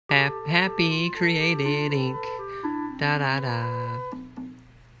Happy Created Inc. Da da da.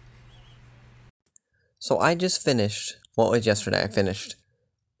 So I just finished, well, it was yesterday I finished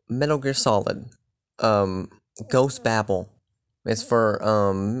Metal Gear Solid, Ghost Babel. It's for,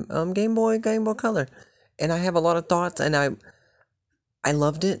 Game Boy Color. And I have a lot of thoughts, and I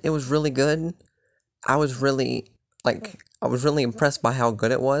loved it. It was really good. I was really, I was really impressed by how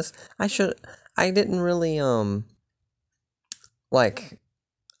good it was. I didn't really,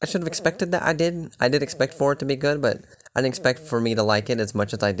 I should have expected that. I did expect for it to be good, but I didn't expect for me to like it as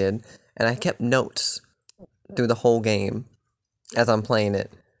much as I did. And I kept notes through the whole game as I'm playing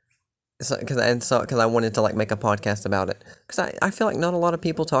it. Because I wanted to make a podcast about it. Because I feel like not a lot of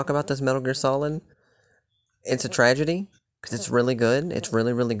people talk about this Metal Gear Solid. It's a tragedy because it's really good. It's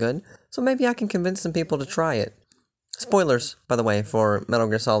really, really good. So maybe I can convince some people to try it. Spoilers, by the way, for Metal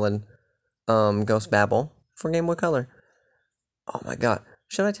Gear Solid Ghost Babel for Game Boy Color. Oh my god.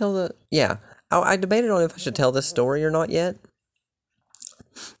 Should I tell the... Yeah. I debated on if I should tell this story or not yet.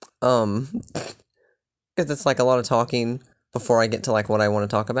 Because it's a lot of talking before I get to what I want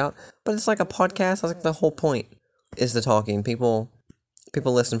to talk about. But it's like a podcast. The whole point is the talking. People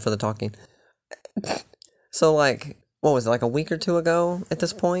listen for the talking. So what was it, a week or two ago at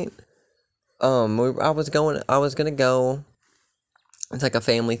this point? I was gonna go. It's a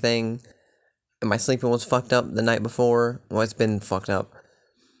family thing. And my sleeping was fucked up the night before. Well, it's been fucked up.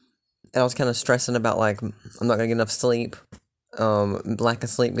 And I was kind of stressing about I'm not gonna get enough sleep. Lack of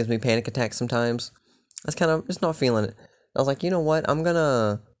sleep gives me panic attacks sometimes. I was kind of just not feeling it. I was like, you know what? I'm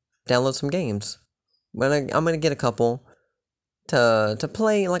gonna download some games. I'm gonna get a couple to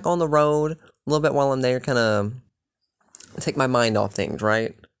play on the road a little bit while I'm there, kind of take my mind off things,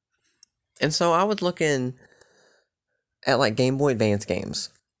 right? And so I was looking at Game Boy Advance games.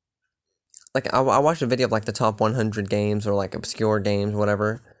 I watched a video of the top 100 games or obscure games,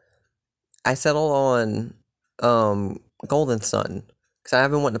 whatever. I settled on Golden Sun because I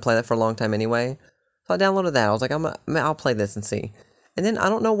have been wanting to play that for a long time anyway. So I downloaded that. I was like, I'll play this and see. And then I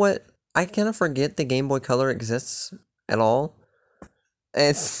don't know what, I kind of forget the Game Boy Color exists at all.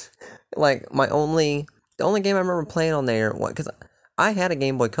 It's the only game I remember playing on there, because I had a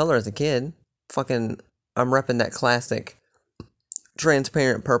Game Boy Color as a kid. I'm repping that classic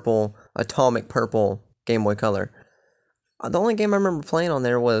transparent purple, atomic purple Game Boy Color. The only game I remember playing on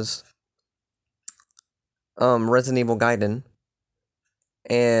there was Resident Evil Gaiden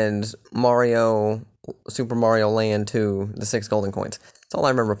and Super Mario Land 2, the 6 golden coins. That's all I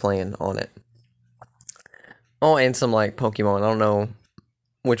remember playing on it. Oh, and some Pokemon. I don't know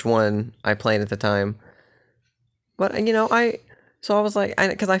which one I played at the time. But so I was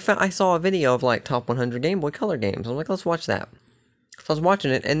because I saw a video of top 100 Game Boy Color games. I'm like, let's watch that. So I was watching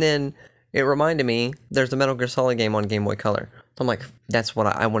it, and then it reminded me there's a Metal Gear Solid game on Game Boy Color. So I'm like, that's what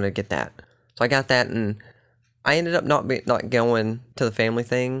I wanted to get that. So I got that, and I ended up not going to the family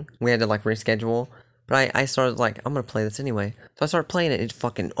thing. We had to reschedule. But I started I'm gonna play this anyway. So I started playing it. It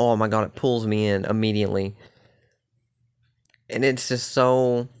fucking, oh my god, it pulls me in immediately. And it's just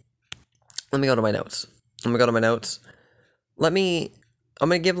so... Let me go to my notes. I'm gonna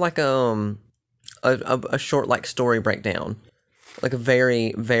give a short story breakdown. A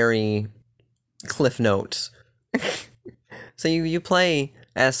very, very Cliff Notes. So you play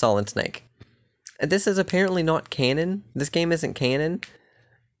as Solid Snake. And this is apparently not canon. This game isn't canon.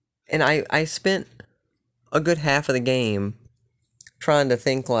 And I spent a good half of the game trying to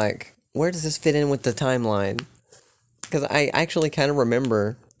think where does this fit in with the timeline? Because I actually kind of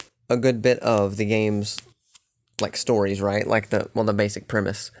remember a good bit of the game's stories, right? The basic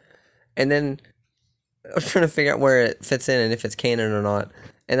premise. And then I was trying to figure out where it fits in and if it's canon or not.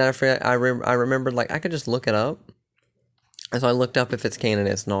 And then I remembered I could just look it up. And so I looked up if it's canon.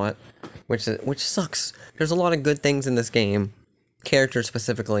 It's not, which sucks. There's a lot of good things in this game, characters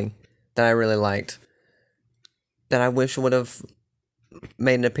specifically, that I really liked, that I wish would have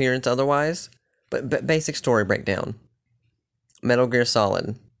made an appearance otherwise. But basic story breakdown. Metal Gear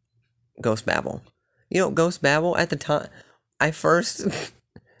Solid, Ghost Babel. Ghost Babel at the time, I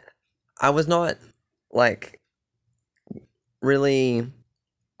was not really,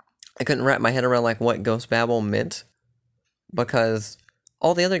 I couldn't wrap my head around what Ghost Babel meant, because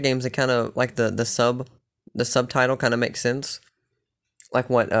all the other games, it kind of the subtitle kind of makes sense. What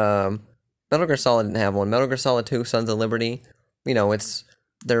Metal Gear Solid didn't have one. Metal Gear Solid 2, Sons of Liberty. It's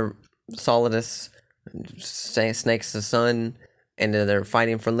they're Solidus, Snake's the son, and they're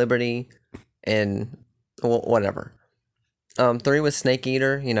fighting for liberty, and whatever. 3 was Snake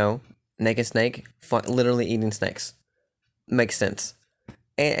Eater. Naked Snake, literally eating snakes. Makes sense.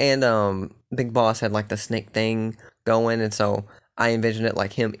 And Big Boss had the snake thing going, and so I envisioned it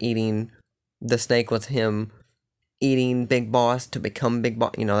like him eating the snake was him eating Big Boss to become Big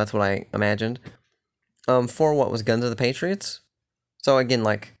Boss. That's what I imagined. For what was Guns of the Patriots. So again,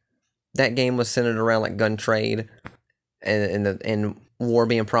 like that game was centered around like gun trade and war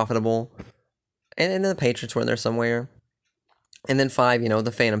being profitable, and then the Patriots were in there somewhere. And then 5,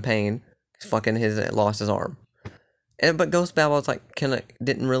 the Phantom Pain, fucking lost his arm. But Ghost Babel was like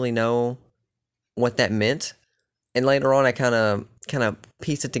didn't really know what that meant, and later on I kind of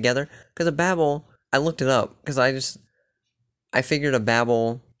pieced it together because a babble. I looked it up because I figured a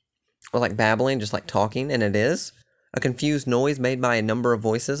babble was like babbling, just like talking, and it is a confused noise made by a number of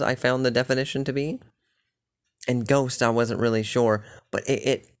voices. I found the definition to be, and ghost I wasn't really sure, but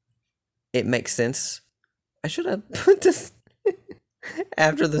it makes sense. I should have put this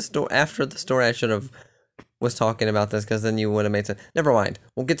after the story. I should have was talking about this because then you would have made sense. Never mind.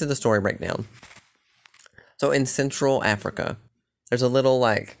 We'll get to the story breakdown. So in Central Africa, there's a little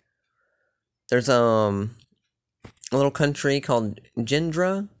there's a little country called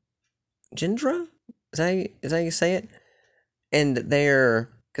Gendra. Gendra? Is that how you say it? And because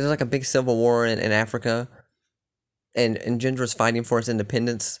there's like a big civil war in Africa, and Gendra's fighting for its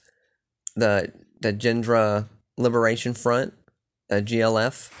independence. The Gendra Liberation Front,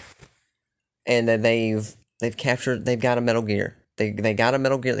 GLF, and that they've got a Metal Gear. They got a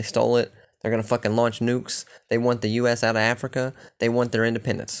Metal Gear. They stole it. They're gonna fucking launch nukes. They want the U.S. out of Africa. They want their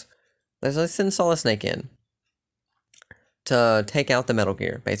independence. Let's send Solid Snake in to take out the Metal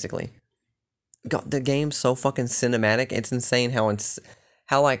Gear, basically. God, the game's so fucking cinematic. It's insane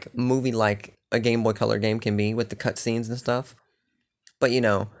how like movie like a Game Boy Color game can be with the cutscenes and stuff. But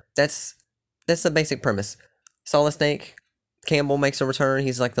that's the basic premise. Solid Snake, Campbell makes a return.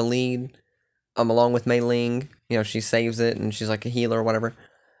 He's like the lead. Along with Mei Ling, she saves it and she's like a healer or whatever.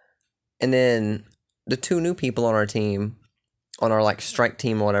 And then the 2 new people on our team, on our like strike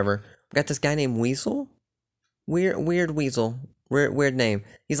team or whatever, we got this guy named Weasel. Weird Weasel. Weird name.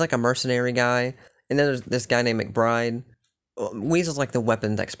 He's like a mercenary guy. And then there's this guy named McBride. Weasel's like the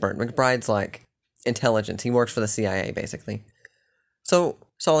weapons expert. McBride's like intelligence. He works for the CIA, basically. So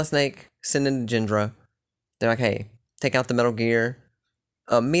Solid Snake send in Gendra. They're like, hey, take out the Metal Gear.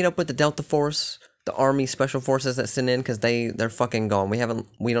 Meet up with the Delta Force, the Army Special Forces that sent in, because they're fucking gone. We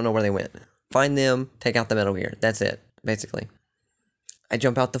don't know where they went. Find them, take out the Metal Gear. That's it, basically. I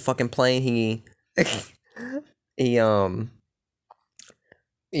jump out the fucking plane. He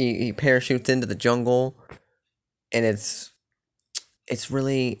parachutes into the jungle, and it's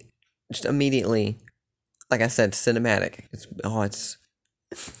really just immediately, like I said, cinematic. It's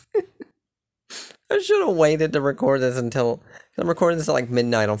I should have waited to record this until I'm recording this at like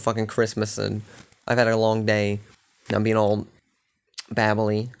midnight on fucking Christmas, and I've had a long day. And I'm being all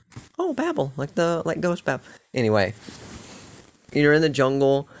babbly. Oh, babble like Ghost Babble. Anyway, you're in the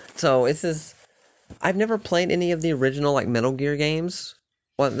jungle, so I've never played any of the original like Metal Gear games.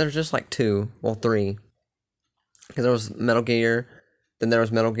 Well, there's just like 2, well 3, because there was Metal Gear, then there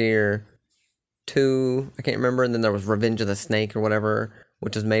was Metal Gear 2. I can't remember, and then there was Revenge of the Snake or whatever,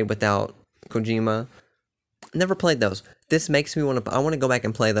 which was made without Kojima. Never played those. This makes me I want to go back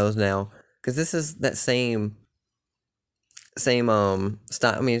and play those now, because this is that same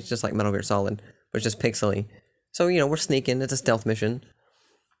style. I mean, it's just like Metal Gear Solid, but it's just pixely. So we're sneaking. It's a stealth mission.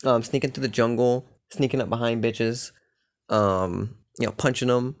 Sneaking through the jungle, sneaking up behind bitches, punching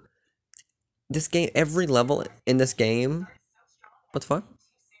them. This game, every level in this game. What the fuck?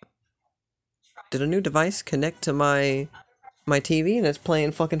 Did a new device connect to my TV and it's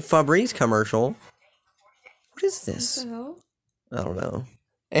playing fucking Febreze commercial? What is this? What the hell? I don't know.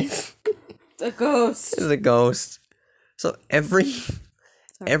 It's a ghost. It's a ghost. So every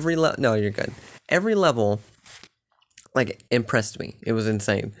level. No, you're good. Every level, like, impressed me. It was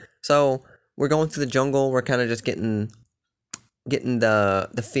insane. So we're going through the jungle. We're kind of just getting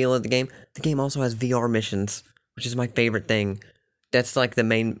the feel of the game. The game also has VR missions, which is my favorite thing. That's like the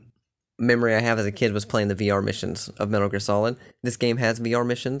main memory I have as a kid was playing the VR missions of Metal Gear Solid. This game has VR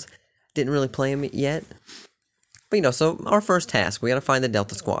missions. Didn't really play them yet. But so our first task, we gotta find the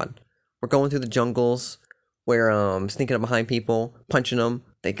Delta Squad. We're going through the jungles. We're sneaking up behind people, punching them.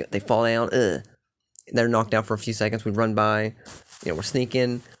 They fall down. They're knocked out for a few seconds. We run by. We're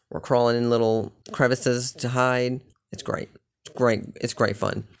sneaking. We're crawling in little crevices to hide. It's great. It's great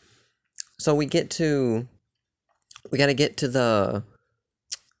fun. So we gotta get to the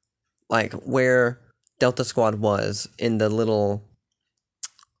where Delta Squad was in the little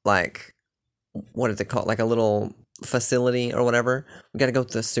what is it called? Like a little facility or whatever. We gotta go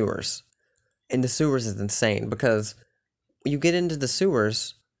to the sewers. And the sewers is insane because you get into the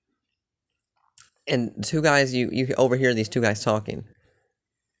sewers and two guys, you overhear these two guys talking,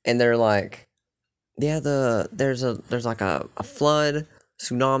 and they're like, yeah, there's like a flood,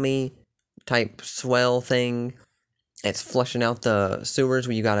 tsunami type swell thing. It's flushing out the sewers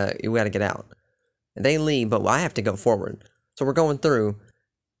where you gotta get out. And they leave, but I have to go forward. So we're going through,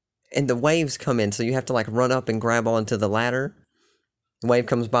 and the waves come in, so you have to like run up and grab onto the ladder. The wave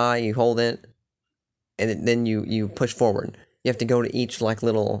comes by, you hold it, and then you push forward. You have to go to each like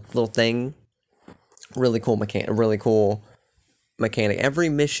little thing. Really cool mechanic. Every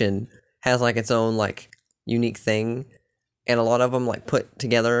mission has like its own like unique thing, and a lot of them like put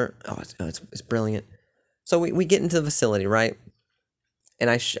together. It's brilliant. So we get into the facility, right? And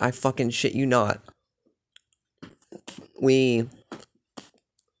I fucking shit you not. We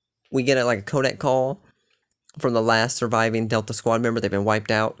get like a codec call from the last surviving Delta Squad member. They've been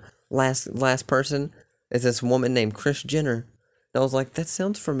wiped out. Last person is this woman named Kris Jenner. And I was like, that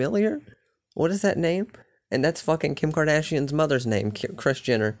sounds familiar. What is that name? And that's fucking Kim Kardashian's mother's name, Kris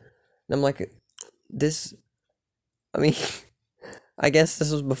Jenner. And I'm like, I mean, I guess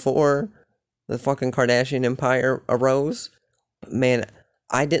this was before the fucking Kardashian empire arose. But man,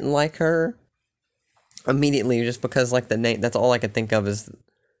 I didn't like her immediately just because like the name, that's all I could think of is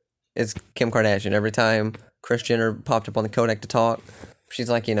Kim Kardashian. Every time Kris Jenner popped up on the codec to talk, she's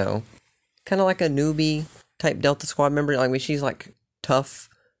like, kind of like a newbie type Delta Squad member. Like, I mean, she's like tough,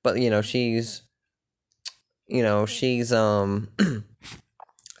 but she's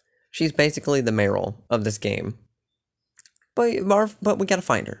she's basically the Meryl of this game. But we gotta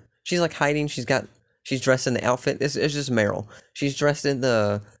find her. She's like hiding. She's dressed in the outfit. It's just Meryl. She's dressed in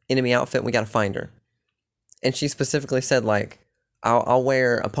the enemy outfit. We gotta find her. And she specifically said like, I'll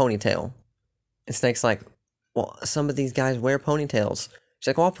wear a ponytail. And Snake's like, well, some of these guys wear ponytails. She's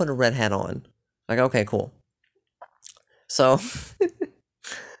like, well, I'll put a red hat on. Like, okay, cool. So,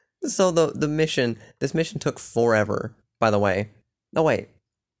 this mission took forever, by the way. No, wait.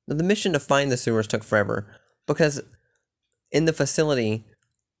 The mission to find the sewers took forever. Because in the facility,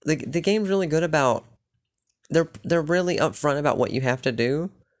 the game's really good about, they're really upfront about what you have to do,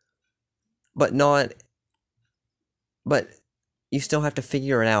 but you still have to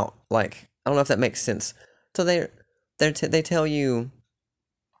figure it out. Like, I don't know if that makes sense. So they tell you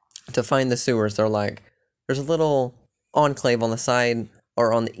to find the sewers. They're like, there's a little enclave on the side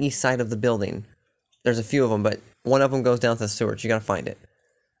or on the east side of the building. There's a few of them, but one of them goes down to the sewers. You gotta find it.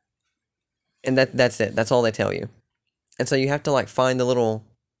 And that's it. That's all they tell you. And so you have to like find the little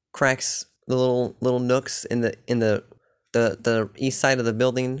cracks, the little nooks in the east side of the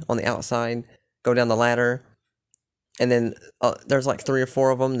building on the outside. Go down the ladder. And then there's like 3 or 4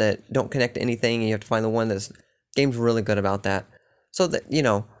 of them that don't connect to anything. And you have to find the one that's... Game's really good about that. So that,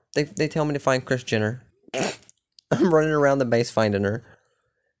 they tell me to find Kris Jenner. I'm running around the base finding her.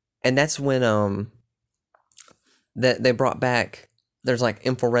 And that's when that they brought back... There's like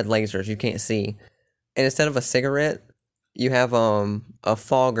infrared lasers you can't see. And instead of a cigarette, you have a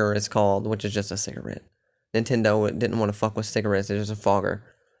fogger, it's called, which is just a cigarette. Nintendo didn't want to fuck with cigarettes. It's just a fogger.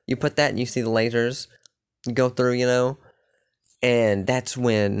 You put that and you see the lasers. You go through, and that's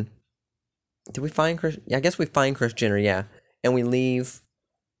when... Did we find Kris? Yeah, I guess we find Kris Jenner, yeah. And we leave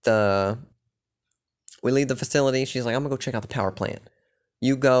the facility. She's like, I'm gonna go check out the power plant.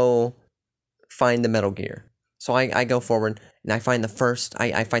 You go find the Metal Gear. So I go forward, and I find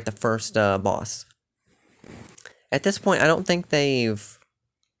I fight the first boss. At this point, I don't think they've...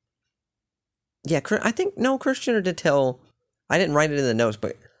 Yeah, Kris Jenner did tell... I didn't write it in the notes,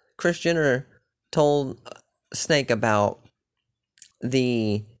 but Kris Jenner told Snake about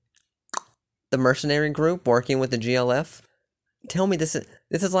the mercenary group working with the GLF. Tell me this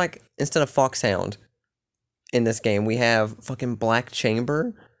is like, instead of Foxhound in this game, we have fucking Black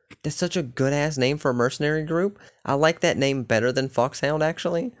Chamber. That's such a good ass name for a mercenary group. I like that name better than Foxhound,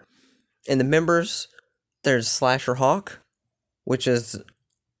 actually. And the members, there's Slasher Hawk, which is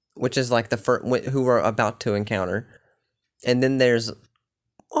like the first who we're about to encounter. And then there's...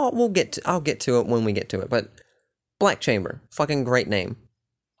 I'll get to it when we get to it, but Black Chamber, fucking great name.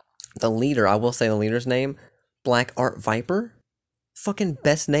 The leader, I will say the leader's name, Black Art Viper, fucking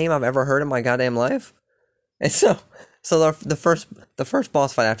best name I've ever heard in my goddamn life. And so the first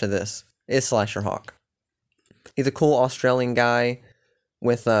boss fight after this is Slasher Hawk. He's a cool Australian guy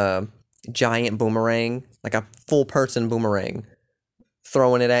with a giant boomerang, like a full person boomerang,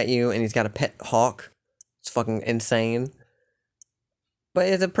 throwing it at you, and he's got a pet hawk. It's fucking insane. But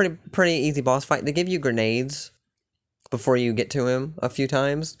it's a pretty easy boss fight. They give you grenades before you get to him a few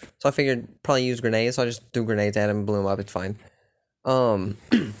times. So I figured probably use grenades. So I just threw grenades at him and blew him up. It's fine.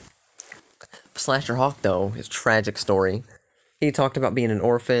 Slasher Hawk, though, his tragic story. He talked about being an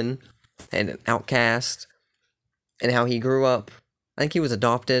orphan. and an outcast, and how he grew up. I think he was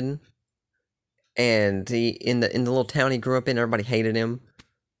adopted, and he in the little town he grew up in, everybody hated him,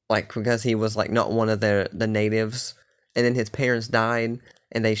 like because he was like not one of the natives. And then his parents died,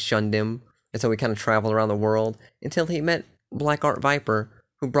 and they shunned him, and so he kind of traveled around the world until he met Black Art Viper,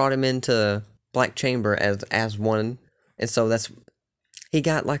 who brought him into Black Chamber as one, and so he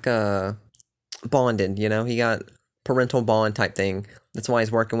got like a bonded, he got parental bond type thing. That's why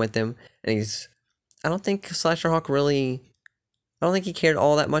he's working with him, and I don't think Slasher Hawk really, I don't think he cared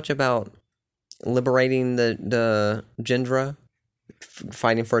all that much about liberating the Gendra,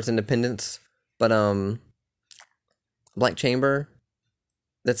 fighting for its independence, but Black Chamber,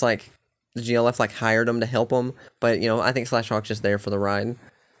 that's like the GLF like hired him to help him, but I think Slasher Hawk's just there for the ride.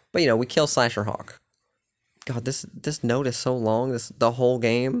 But we kill Slasher Hawk. God, this note is so long. The whole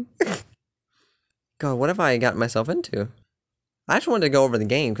game. God, what have I got myself into? I just wanted to go over the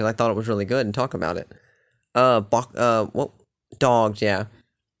game because I thought it was really good and talk about it. What dogs? Yeah.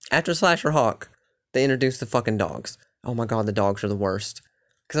 After Slasher Hawk, they introduced the fucking dogs. Oh my god, the dogs are the worst.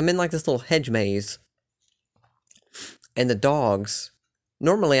 Because I'm in like this little hedge maze, and the dogs.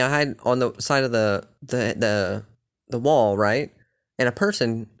 Normally, I hide on the side of the wall, right? And a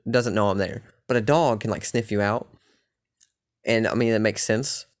person doesn't know I'm there, but a dog can like sniff you out, and I mean that makes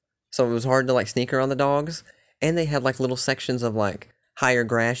sense. So it was hard to like sneak around the dogs, and they had like little sections of like higher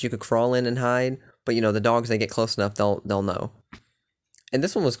grass you could crawl in and hide. But the dogs, they get close enough, they'll know. And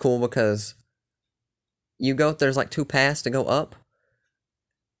this one was cool because there's like 2 paths to go up,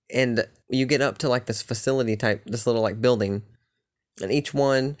 and you get up to like this facility type, this little like building, and each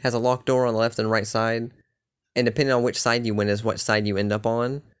one has a locked door on the left and right side. And depending on which side you win is what side you end up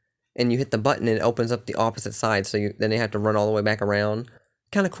on. And you hit the button and it opens up the opposite side, so then you have to run all the way back around.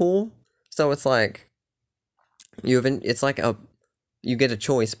 Kind of cool. So it's like you get a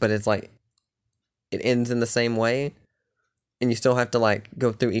choice, but it's like it ends in the same way, and you still have to like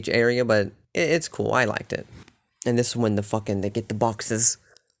go through each area, but it's cool. I liked it. And this is when they get the boxes.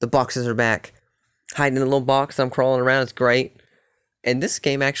 The boxes are back. Hiding in a little box, I'm crawling around. It's great. And this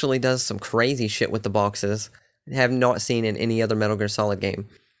game actually does some crazy shit with the boxes I have not seen in any other Metal Gear Solid game.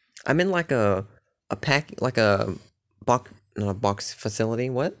 I'm in like a box, not a box facility.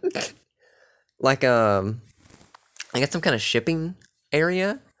 What? Like I got some kind of shipping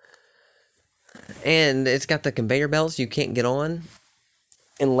area, and it's got the conveyor belts you can't get on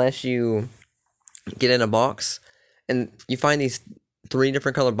unless you get in a box. And you find these 3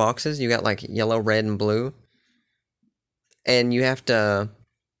 different color boxes. You got like yellow, red, and blue. And you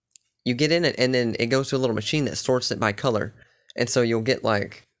get in it, and then it goes to a little machine that sorts it by color. And so you'll get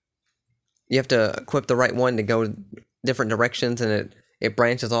like, you have to equip the right one to go different directions, and it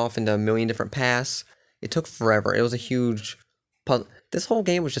branches off into a million different paths. It took forever. It was a huge puzzle. This whole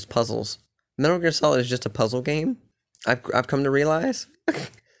game was just puzzles. Metal Gear Solid is just a puzzle game. I've come to realize. But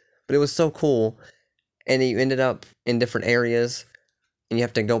it was so cool. And you ended up in different areas, and you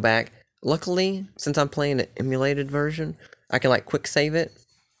have to go back. Luckily, since I'm playing an emulated version, I can like quick save it.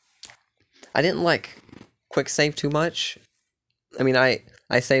 I didn't like quick save too much. I mean, I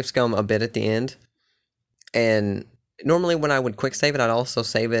save Scum a bit at the end. And normally when I would quick save it, I'd also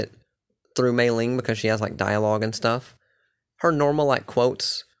save it through Mei Ling because she has like dialogue and stuff. Her normal like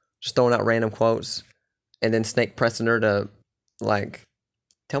quotes, just throwing out random quotes, and then Snake pressing her to like,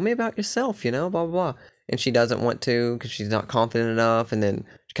 tell me about yourself, blah, blah, blah. And she doesn't want to because she's not confident enough, and then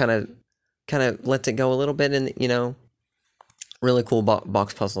she kind of lets it go a little bit, and really cool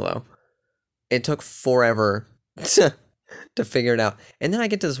box puzzle though. It took forever to figure it out. And then I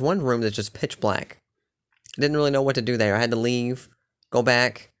get to this one room that's just pitch black. I didn't really know what to do there. I had to leave, go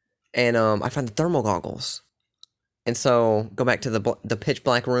back, and I found the thermal goggles. And so go back to the pitch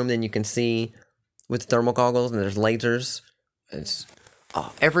black room, then you can see with thermal goggles, and there's lasers. It's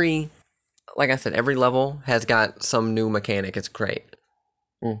like I said, every level has got some new mechanic. It's great.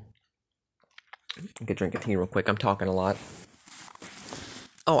 I could drink a tea real quick. I'm talking a lot.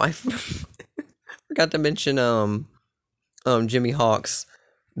 Oh, I forgot to mention Jimmy Hawks.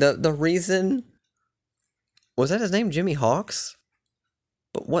 The reason was that his name, Jimmy Hawks?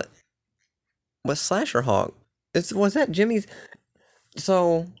 But what was Slasher Hawk? Was that Jimmy's?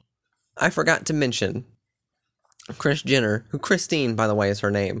 So I forgot to mention Kris Jenner, who Christine, by the way, is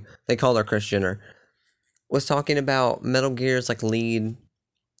her name. They call her Kris Jenner. Was talking about Metal Gear's like lead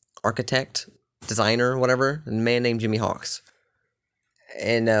architect, designer, whatever, a man named Jimmy Hawks.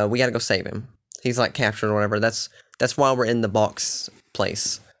 And we gotta go save him. He's like captured or whatever. That's why we're in the box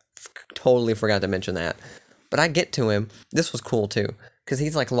place. Totally forgot to mention that. But I get to him. This was cool too, because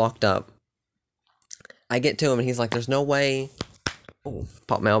he's like locked up. I get to him and he's like, there's no way. Oh,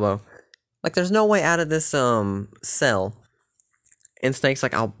 pop my elbow. Like there's no way out of this cell. And Snake's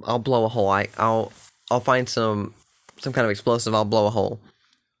like, I'll blow a hole. I'll find some kind of explosive. I'll blow a hole.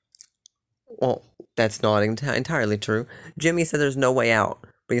 Well, that's not entirely true. Jimmy said there's no way out,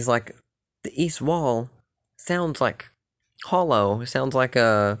 but he's like, the east wall sounds like hollow. It sounds like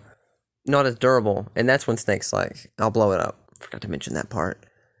not as durable. And that's when Snake's like, I'll blow it up. Forgot to mention that part.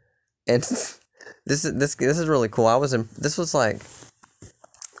 And this is really cool. This was like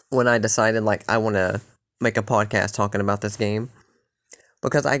when I decided like I want to make a podcast talking about this game,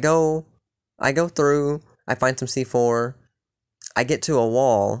 because I go through, I find some C4, I get to a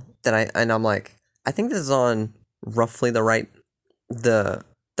wall and I'm like, I think this is on roughly the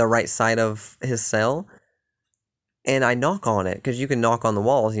the right side of his cell, and I knock on it because you can knock on the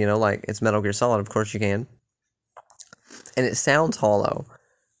walls, like it's Metal Gear Solid, of course you can, and it sounds hollow.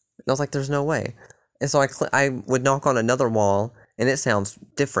 And I was like, there's no way. And so I would knock on another wall, and it sounds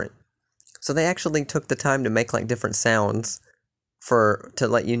different. So they actually took the time to make like different sounds to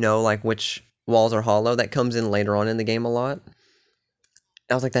let you know like which walls are hollow. That comes in later on in the game a lot.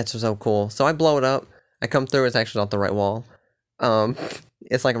 I was like, that's so cool. So I blow it up. I come through. It's actually not the right wall. Um,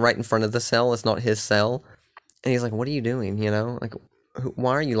 it's like right in front of the cell. It's not his cell. And he's like, what are you doing? Like,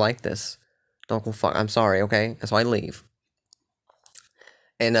 why are you like this? I'm like, well, fuck, I'm sorry, okay? And so I leave.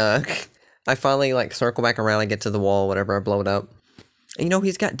 And I finally like circle back around. I get to the wall, whatever. I blow it up. And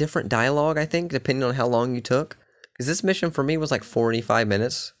he's got different dialogue, I think, depending on how long you took. Because this mission for me was like 45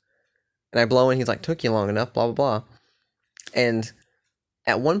 minutes. And I blow in, he's like, took you long enough, blah, blah, blah. And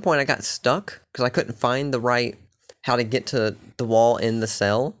at one point I got stuck because I couldn't find how to get to the wall in the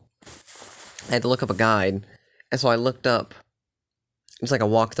cell. I had to look up a guide. And so I looked up, it was like a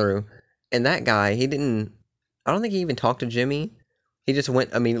walkthrough. And that guy, I don't think he even talked to Jimmy. He just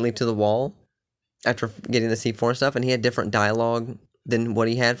went immediately to the wall after getting the C4 stuff, and he had different dialogue than what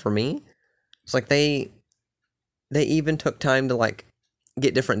he had for me. It's like they even took time to like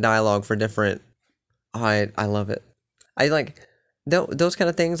get different dialogue for different. I love it. I like those kind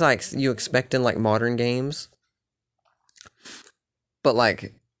of things like you expect in like modern games. But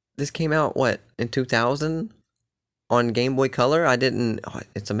like this came out in 2000 on Game Boy Color.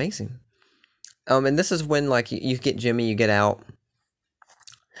 It's amazing. And this is when like you get Jimmy, you get out,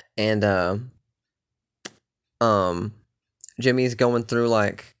 and Jimmy's going through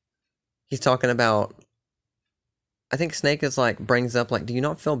like he's talking about. I think Snake is like brings up like, do you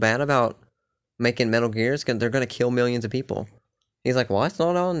not feel bad about making Metal Gears? Cause they're gonna kill millions of people. He's like, well, it's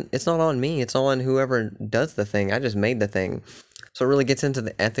not on me. It's on whoever does the thing. I just made the thing. So it really gets into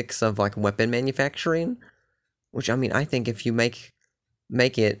the ethics of like weapon manufacturing, which I mean, I think if you make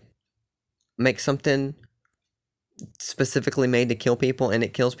something specifically made to kill people and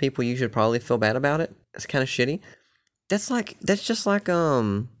it kills people, you should probably feel bad about it. It's kind of shitty. That's just like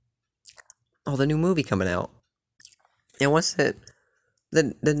the new movie coming out. And what's it?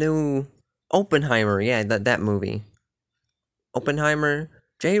 The new Oppenheimer, yeah, that movie. Oppenheimer,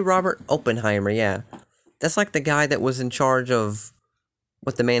 J. Robert Oppenheimer, yeah. That's like the guy that was in charge of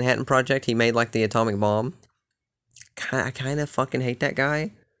the Manhattan Project. He made like the atomic bomb. I kind of fucking hate that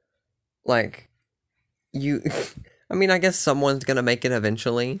guy. Like, I mean, I guess someone's gonna make it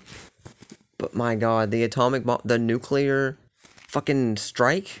eventually. But my god, the atomic bomb, the nuclear fucking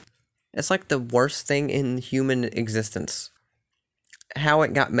strike, it's like the worst thing in human existence. How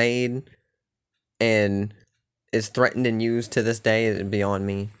it got made and is threatened and used to this day is beyond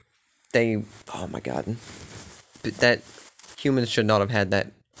me. Oh my god. That humans should not have had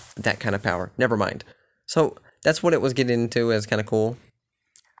that kind of power. Never mind. So that's what it was getting into. It's kind of cool.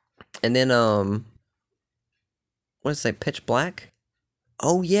 And then what did it say? Pitch Black?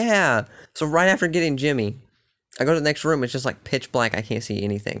 Oh yeah. So right after getting Jimmy, I go to the next room. It's just like pitch black. I can't see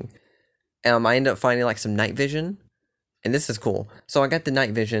anything. I end up finding like some night vision, and this is cool. So I got the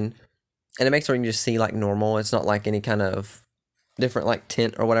night vision, and it makes it where you can just see like normal. It's not like any kind of different like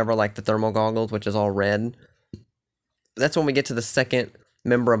tint or whatever, like the thermal goggles, which is all red. That's when we get to the second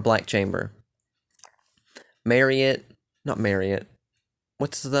member of Black Chamber. Not Marriott.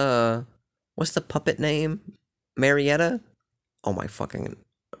 What's the puppet name? Marietta? Oh my fucking!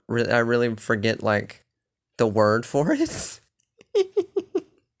 I really forget like the word for it.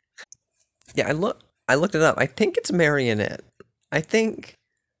 Yeah, I looked it up. I think it's marionette. I think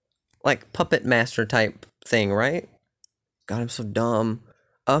like puppet master type thing, right? God, I'm so dumb.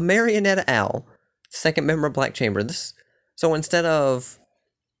 Marionetta Owl, second member of Black Chamber. So instead of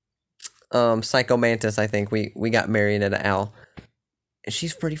Psycho Mantis, I think we got Marionetta Owl. And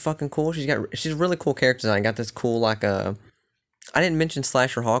she's pretty fucking cool. She's a really cool character design. Got this cool like I didn't mention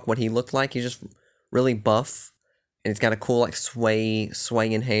Slasher Hawk, what he looked like. He's just really buff, and he's got a cool like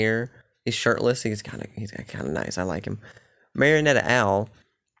swaying hair. He's shirtless. He's kind of nice. I like him. Marionetta Owl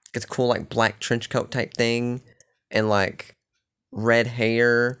gets cool like black trench coat type thing, and like red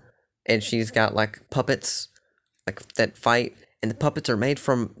hair, and she's got like puppets like that fight, and the puppets are made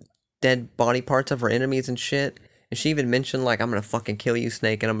from dead body parts of her enemies and shit. And she even mentioned like, I'm gonna fucking kill you,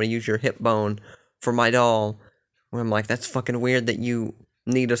 Snake, and I'm gonna use your hip bone for my doll. Where I'm like, that's fucking weird that you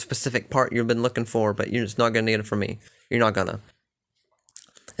need a specific part you've been looking for, but you're just not gonna need it from me. You're not gonna.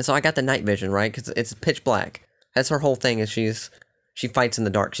 And so I got the night vision, right? Because it's pitch black. That's her whole thing. Is she fights in the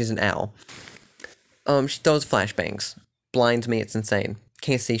dark. She's an owl. She throws flashbangs, blinds me. It's insane.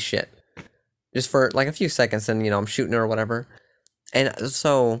 Can't see shit. Just for like a few seconds, and I'm shooting her or whatever. And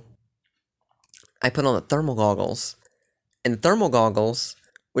so I put on the thermal goggles, and the thermal goggles,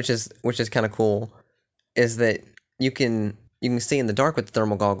 which is kind of cool, is that you can see in the dark with the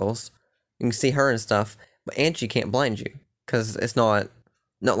thermal goggles. You can see her and stuff, and she can't blind you because it's not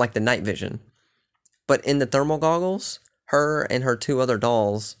like the night vision. But in the thermal goggles, her and her two other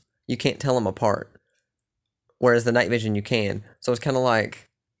dolls, you can't tell them apart. Whereas the night vision you can. So it's kind of like,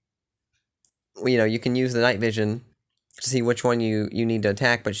 you can use the night vision to see which one you need to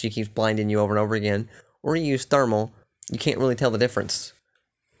attack, but she keeps blinding you over and over again. Or you use thermal, you can't really tell the difference,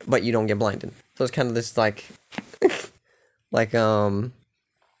 but you don't get blinded. So it's kind of this like, like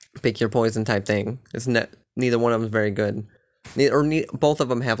pick your poison type thing. It's neither one of them is very good. Both of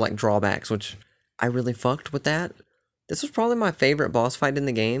them have like drawbacks, which I really fucked with that. This was probably my favorite boss fight in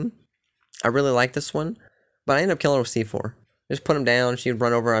the game. I really like this one, but I ended up killing her with C4. Just put him down. She'd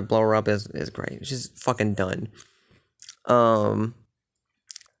run over. I'd blow her up. Is great. She's fucking done. So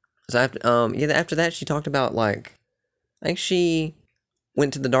after that, she talked about like, I think she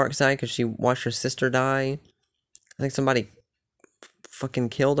went to the dark side because she watched her sister die. I think somebody fucking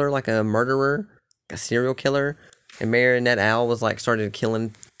killed her, like a murderer, a serial killer. And Marionette Owl was like started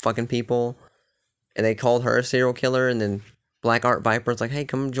killing fucking people, and they called her a serial killer. And then Black Art Viper's like, hey,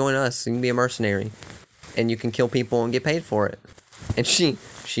 come join us. You can be a mercenary, and you can kill people and get paid for it. And she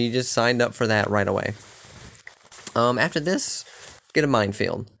just signed up for that right away. After this, get a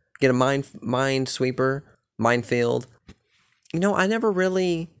minefield. Get a minesweeper, minefield. I never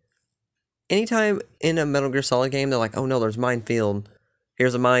really. Anytime in a Metal Gear Solid game, they're like, oh no, there's minefield.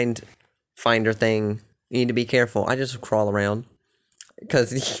 Here's a mine finder thing. You need to be careful. I just crawl around.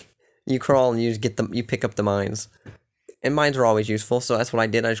 Because you crawl and you pick up the mines. And mines are always useful, so that's what I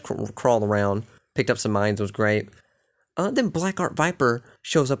did. I just crawled around, picked up some mines, was great. Then Black Art Viper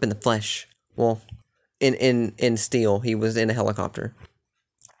shows up in the flesh. Well, in steel. He was in a helicopter.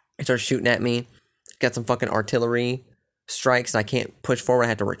 He starts shooting at me. Got some fucking artillery strikes. I can't push forward. I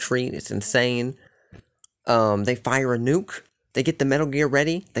have to retreat. It's insane. They fire a nuke. They get the Metal Gear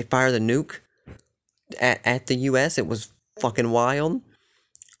ready. They fire the nuke at the US. It was fucking wild.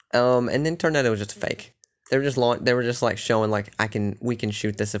 And then turned out it was just a fake. They were just like showing like we can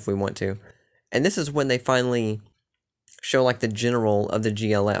shoot this if we want to. And this is when they finally show like the general of the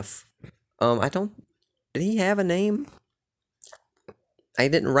GLF. Did he have a name? I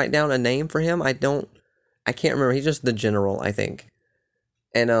didn't write down a name for him. I can't remember. He's just the general, I think.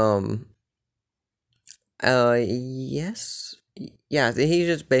 And yes. Yeah, he's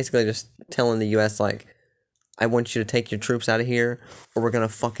just basically just telling the US like, I want you to take your troops out of here, or we're gonna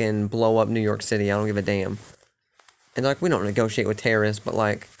fucking blow up New York City. I don't give a damn. And like, we don't negotiate with terrorists, but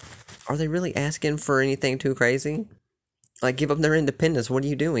like, are they really asking for anything too crazy? Like, give up their independence. What are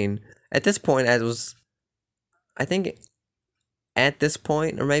you doing? At this point, I think at this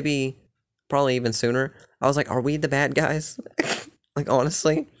point, or maybe probably even sooner, I was like, are we the bad guys? Like,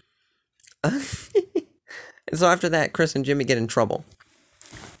 honestly. And so after that, Chris and Jimmy get in trouble.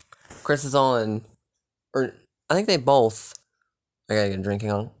 Chris is on, or I think they both, I gotta get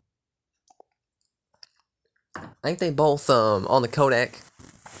drinking on. I think they both, on the Kodak,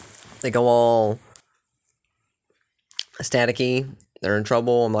 they go all staticky. They're in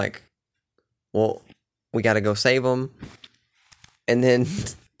trouble. I'm like, well, we gotta go save them. And then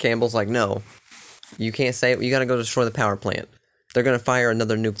Campbell's like, no, you can't save, you gotta go destroy the power plant. They're gonna fire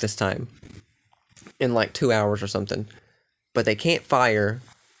another nuke this time. In like 2 hours or something. But they can't fire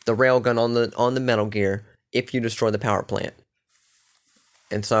the railgun on the Metal Gear if you destroy the power plant.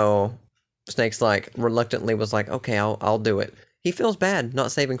 And so Snake's like reluctantly was like, okay, I'll do it. He feels bad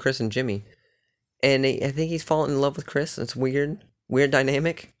not saving Chris and Jimmy. And I think he's fallen in love with Chris. It's weird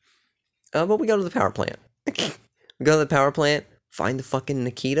dynamic. But we go to the power plant. We go to the power plant, find the fucking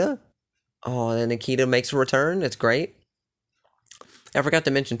Nikita. Oh, and Nikita makes a return. It's great. I forgot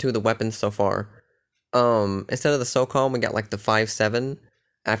to mention, too, the weapons so far. Instead of the SOCOM, we got, like, the 5.7.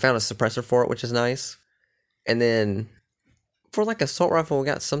 I found a suppressor for it, which is nice. And then for like assault rifle, we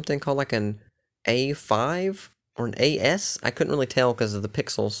got something called like an A5 or an AS. I couldn't really tell because of the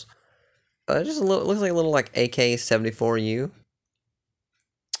pixels. It just looks like a little like AK-74U.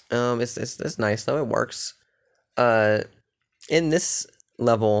 It's nice though. It works. In this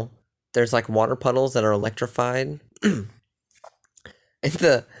level, there's like water puddles that are electrified, and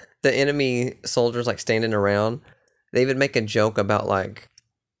the enemy soldiers like standing around. They even make a joke about like,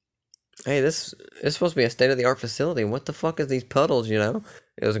 "Hey, this is supposed to be a state of the art facility. What the fuck is these puddles?" You know,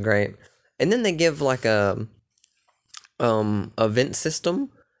 it was great. And then they give like a vent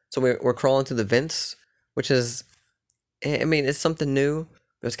system, so we're crawling through the vents, which is, I mean, it's something new.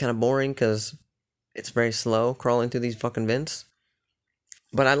 It was kind of boring because it's very slow crawling through these fucking vents.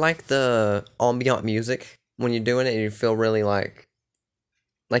 But I like the ambient music when you're doing it, and you feel really like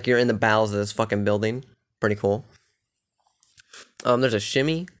you're in the bowels of this fucking building. Pretty cool. There's a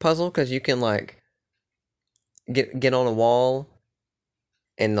shimmy puzzle because you can like get on a wall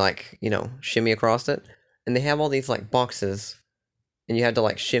and like, you know, shimmy across it. And they have all these like boxes, and you have to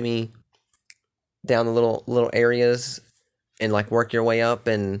like shimmy down the little areas and like work your way up,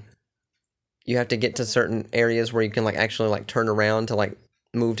 and you have to get to certain areas where you can like actually like turn around to like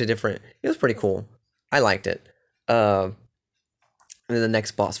move to different. It was pretty cool. I liked it. And then the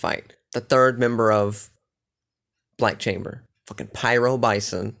next boss fight, the third member of Black Chamber, fucking Pyro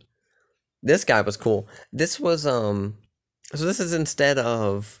Bison. This guy was cool. This was so this is instead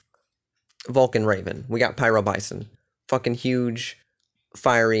of Vulcan Raven. We got Pyro Bison, fucking huge,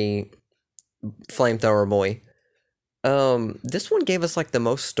 fiery flamethrower boy. This one gave us like the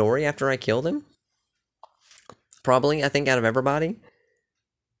most story after I killed him. Probably, I think, out of everybody.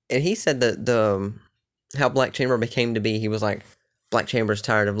 And he said that how Black Chamber became to be, he was like, Black Chamber's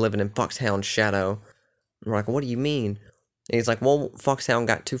tired of living in Foxhound's shadow. And we're like, what do you mean? And he's like, well, Foxhound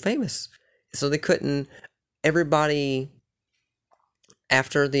got too famous. So they couldn't, everybody,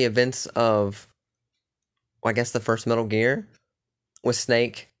 after the events of, well, I guess the first Metal Gear, with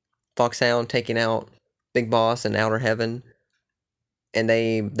Snake, Foxhound taking out Big Boss and Outer Heaven, and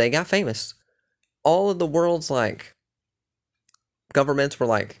they got famous. All of the world's like governments were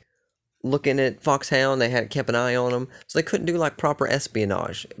like looking at Foxhound. They had kept an eye on him, so they couldn't do like proper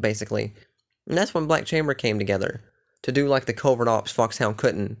espionage, basically. And that's when Black Chamber came together to do like the covert ops Foxhound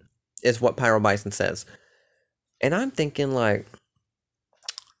couldn't, is what Pyro Bison says. And I'm thinking like,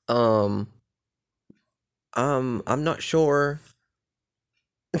 I'm not sure.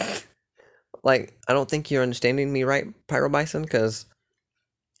 Like, I don't think you're understanding me right, Pyro Bison, because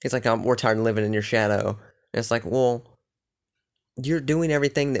he's like, we're tired of living in your shadow. And it's like, well, you're doing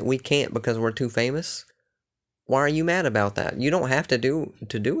everything that we can't because we're too famous. Why are you mad about that? You don't have to do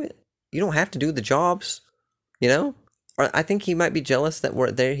it. You don't have to do the jobs, you know? Or I think he might be jealous that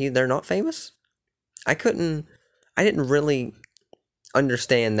they're not famous. I didn't really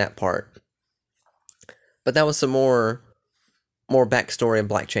understand that part. But that was some more backstory of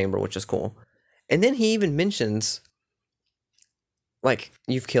Black Chamber, which is cool. And then he even mentions, like,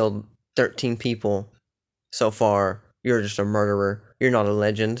 you've killed 13 people so far. You're just a murderer. You're not a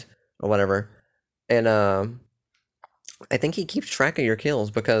legend, or whatever. And I think he keeps track of your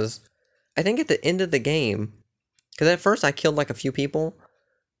kills, because I think at the end of the game, because at first I killed like a few people,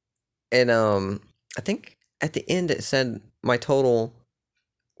 and I think at the end it said my total,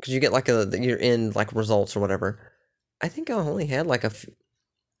 because you get like your end like results or whatever. I think I only had like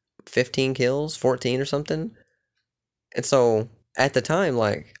 15 kills, 14 or something. And so at the time,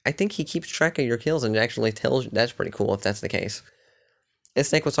 like, I think he keeps track of your kills and actually tells you. That's pretty cool if that's the case. And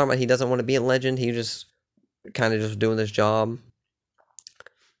Snake was talking about he doesn't want to be a legend. He just kind of just doing this job.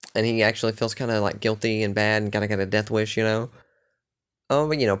 And he actually feels kind of like guilty and bad and kind of got a death wish, you know?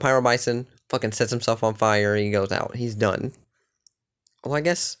 But you know, Pyro Bison fucking sets himself on fire. He goes out. He's done. Well, I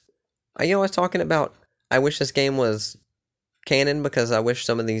guess, I was talking about, I wish this game was canon because I wish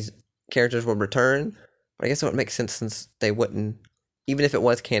some of these characters would return. But I guess it would make sense since they wouldn't, even if it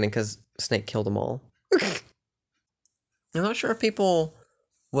was canon, because Snake killed them all. I'm not sure if people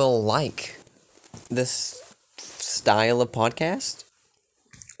will like this style of podcast,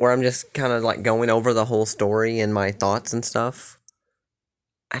 where I'm just kind of like going over the whole story and my thoughts and stuff.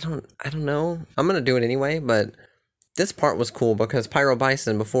 I don't know. I'm gonna do it anyway, but this part was cool because Pyro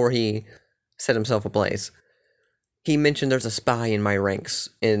Bison, before he set himself ablaze, he mentioned there's a spy in my ranks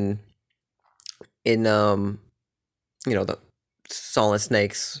in the Solid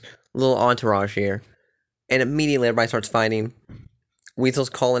Snake's little entourage here. And immediately everybody starts fighting. Weasel's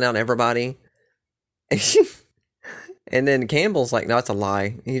calling out everybody. And then Campbell's like, no, it's a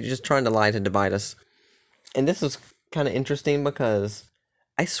lie. He's just trying to lie to divide us. And this is kind of interesting because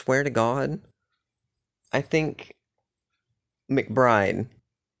I swear to God, I think McBride,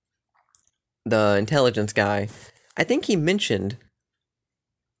 the intelligence guy, I think he mentioned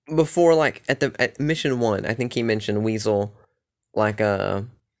before, like at mission 1, I think he mentioned Weasel, like not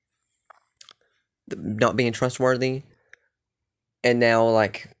being trustworthy, and now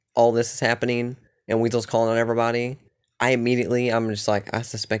like all this is happening, and Weasel's calling on everybody. I'm just like, I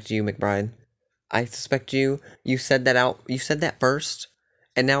suspect you, McBride. I suspect you. You said that out. You said that first,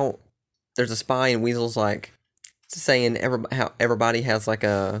 and now there's a spy, and Weasel's like saying how everybody has like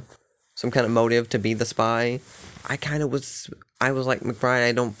some kind of motive to be the spy. I was like, McBride,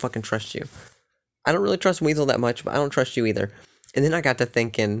 I don't fucking trust you. I don't really trust Weasel that much, but I don't trust you either. And then I got to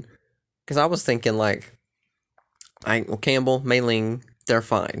thinking, because I was thinking like, Campbell, Mei Ling, they're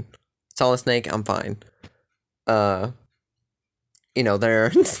fine. Solid Snake, I'm fine. You know,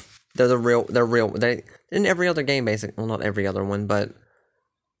 they're they're in every other game, basically. Well, not every other one, but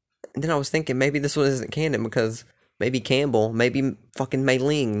then I was thinking maybe this one isn't canon because maybe Campbell, maybe fucking Mei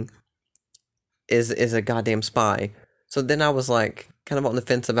Ling is a goddamn spy. So then I was like kind of on the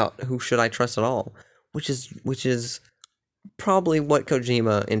fence about who should I trust at all, which is probably what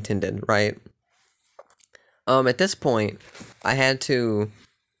Kojima intended, right? At this point, I'm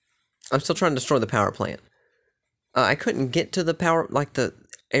still trying to destroy the power plant. I couldn't get to the the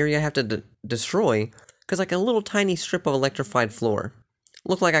area I have to destroy, because like a little tiny strip of electrified floor.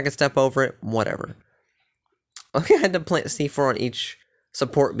 Looked like I could step over it, whatever. Okay, I had to plant C4 on each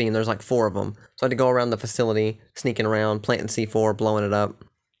support beam. There's like 4 of them. So I had to go around the facility, sneaking around, planting C4, blowing it up.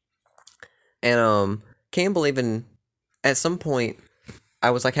 And Campbell even, at some point,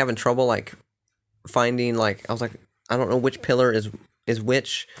 I was like having trouble like finding, like, I was like, I don't know which pillar is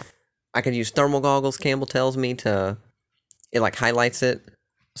which. I could use thermal goggles, Campbell tells me it like highlights it.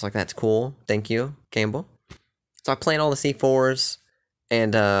 It's like, that's cool. Thank you, Campbell. So I plant all the C4s,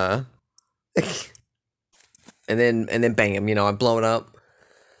 and and then bam, I blow it up.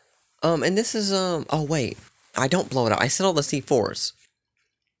 And this is oh wait, I don't blow it up. I set all the C4s.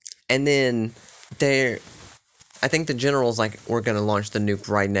 And then I think the general's like, we're gonna launch the nuke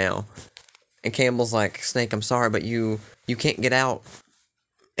right now. And Campbell's like, Snake, I'm sorry, but you can't get out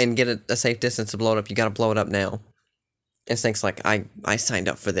and get a safe distance to blow it up. You gotta blow it up now. And Snake's like, I signed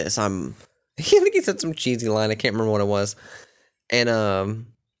up for this. I think he said some cheesy line. I can't remember what it was. And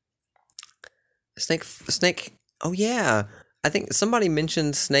Snake. Oh yeah, I think somebody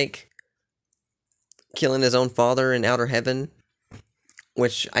mentioned Snake killing his own father in Outer Heaven,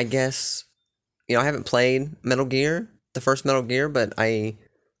 which I guess, I haven't played Metal Gear, the first Metal Gear, but I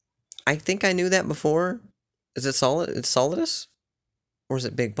think I knew that before. Is it It's Solidus, or is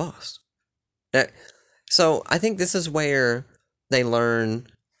it Big Boss? So I think this is where they learn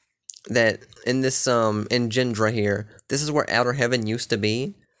that in this in Gendra here, this is where Outer Heaven used to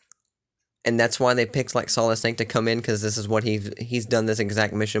be, and that's why they picked like Solid Snake to come in, because this is what he's done this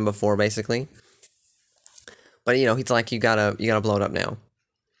exact mission before, basically. But he's like, you gotta blow it up now.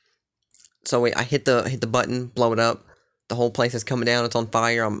 So I hit the button, blow it up. The whole place is coming down. It's on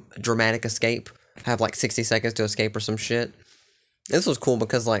fire. I'm dramatic escape. I have like 60 seconds to escape or some shit. This was cool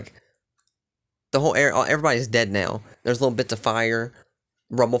because like the whole area, everybody's dead now. There's little bits of fire,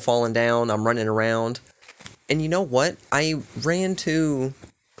 rubble falling down. I'm running around, and you know what? I ran to,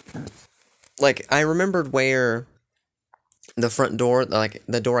 like, I remembered where the front door, like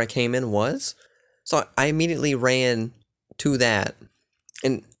the door I came in was. So I immediately ran to that,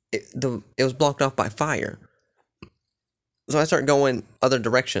 and it was blocked off by fire. So I started going other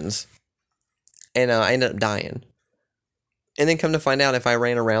directions, and I ended up dying. And then come to find out, if I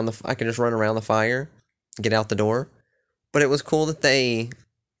ran around I could just run around the fire, get out the door. But it was cool that they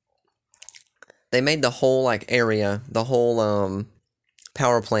made the whole like area, the whole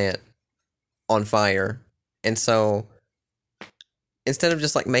power plant on fire, and so instead of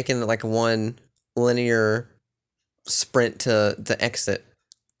just like making like one linear sprint to the exit,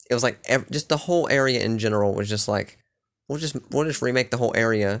 it was like just the whole area in general was just like, we'll just remake the whole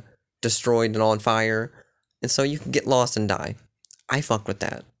area destroyed and on fire, and so you can get lost and die. I fuck with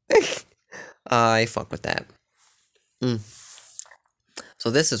that. I fuck with that. So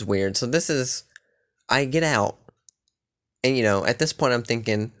this is weird. So this is, I get out, and at this point I'm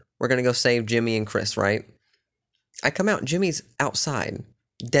thinking we're gonna go save Jimmy and Chris, right? I come out, Jimmy's outside,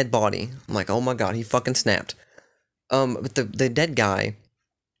 dead body. I'm like, oh my god, he fucking snapped. But the dead guy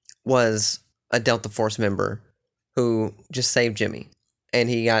was a Delta Force member who just saved Jimmy, and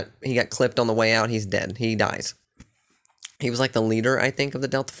he got clipped on the way out. He's dead. He dies. He was like the leader, I think, of the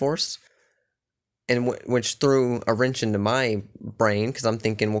Delta Force, and which threw a wrench into my brain, because I'm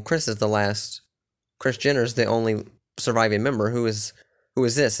thinking, well, Chris Jenner's the only surviving member. Who is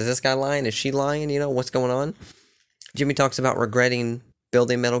this? Is this guy lying? Is she lying? What's going on? Jimmy talks about regretting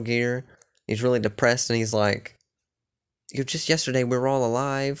building Metal Gear. He's really depressed, and he's like, just yesterday we were all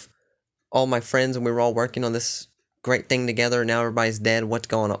alive, all my friends, and we were all working on this great thing together. Now everybody's dead. What's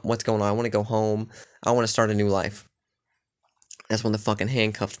going on? What's going on? I want to go home. I want to start a new life. That's when the fucking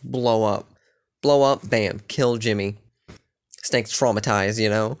handcuffs blow up. Blow up, bam, kill Jimmy. Snake's traumatized, you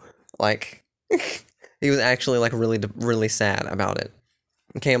know? Like, he was actually, like, really sad about it.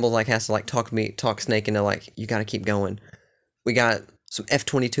 And Campbell, like, has to, like, talk Snake into, like, you gotta keep going. We got some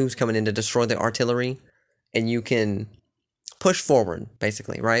F-22s coming in to destroy the artillery, and you can push forward,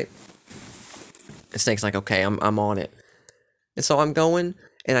 basically, right? And Snake's like, okay, I'm on it. And so I'm going,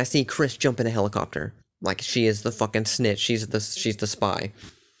 and I see Chris jump in a helicopter. Like, she is the fucking snitch. She's the spy.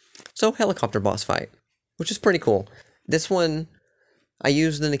 So, helicopter boss fight, which is pretty cool. This one, I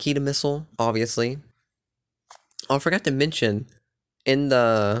used the Nikita missile, obviously. Oh, I forgot to mention, in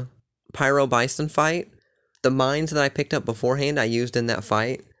the Pyro Bison fight, the mines that I picked up beforehand, I used in that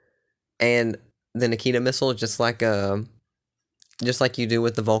fight. And the Nikita missile, just like you do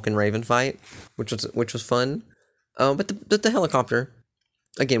with the Vulcan Raven fight, which was fun. But the helicopter,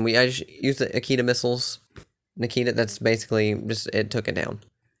 again, I just used the Nikita missiles. Nikita, that's basically just, it took it down.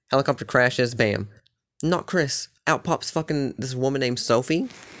 Helicopter crashes, bam. Not Chris. Out pops fucking this woman named Sophie.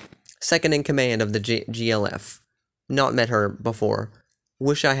 Second in command of the GLF. Not met her before.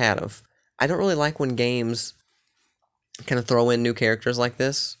 Wish I had of. I don't really like when games kind of throw in new characters like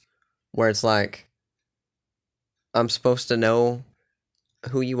this. Where it's like, I'm supposed to know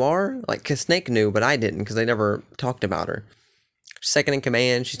who you are? Like, cause Snake knew, but I didn't, because they never talked about her. Second in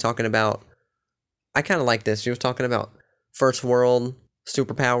command, she's talking about, I kind of like this. She was talking about first world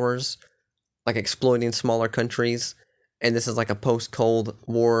superpowers, like exploiting smaller countries, and this is like a post-Cold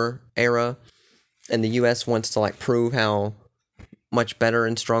War era, and the U.S. wants to like prove how much better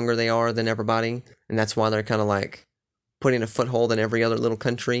and stronger they are than everybody, and that's why they're kind of like putting a foothold in every other little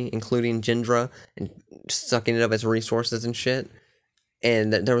country, including Gendra, and sucking it up its resources and shit.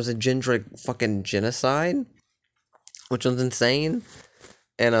 And there was a Gendra fucking genocide, which was insane,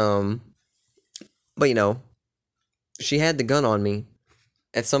 and but you know, she had the gun on me.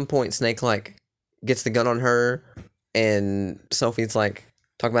 At some point, Snake, like, gets the gun on her, and Sophie's, like,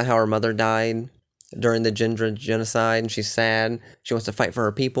 talking about how her mother died during the Gendra genocide, and she's sad. She wants to fight for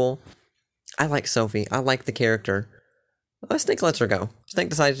her people. I like Sophie. I like the character. Snake lets her go. Snake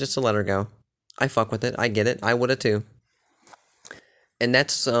decides just to let her go. I fuck with it. I get it. I would've too. And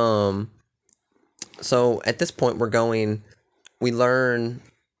that's, so at this point, we learn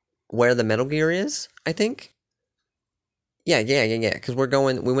where the Metal Gear is, I think. Yeah, because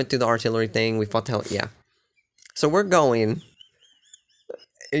we went through the artillery thing, we fought the hell, yeah. So we're going,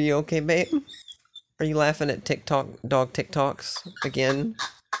 are you okay, babe? Are you laughing at dog TikToks again?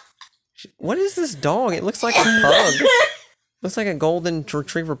 What is this dog? It looks like a pug. Looks like a golden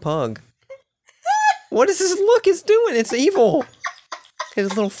retriever pug. What is this look it's doing? It's evil. His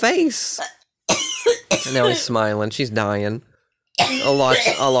little face. And now he's smiling, she's dying. A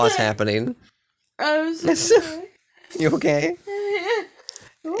lot's happening. I'm so sorry. You okay?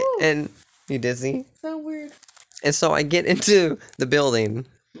 Ooh, And you dizzy? so weird. And so I get into the building.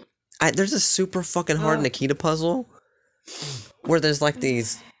 There's a super fucking hard Nikita puzzle where there's like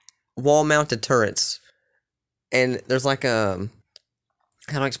these wall-mounted turrets, and there's like how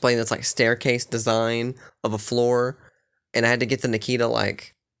do I explain this, like staircase design of a floor, and I had to get the Nikita,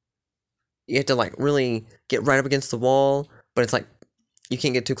 like, you have to like really get right up against the wall, but it's like you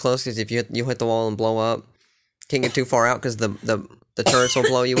can't get too close because if you hit the wall and blow up. Can't get too far out because the turrets will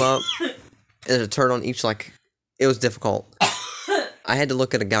blow you up. And there's a turret on each, like, it was difficult. I had to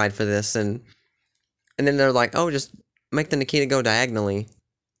look at a guide for this, and then they're like, oh, just make the Nikita go diagonally,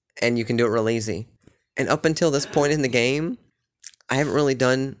 and you can do it real easy. And up until this point in the game, I haven't really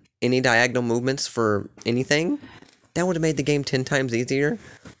done any diagonal movements for anything. That would have made the game 10 times easier,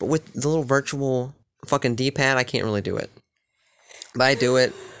 but with the little virtual fucking D-pad, I can't really do it. But I do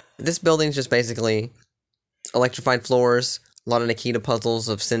it. This building's just basically electrified floors, a lot of Nikita puzzles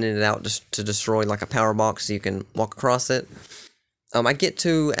of sending it out just to destroy like a power box so you can walk across it. I get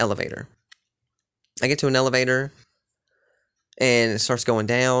to elevator. I get to an elevator, and it starts going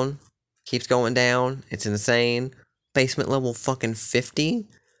down, keeps going down. It's insane. Basement level fucking 50.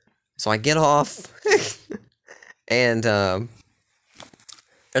 So I get off, and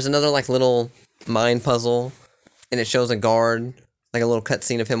there's another like little mine puzzle, and it shows a guard, like a little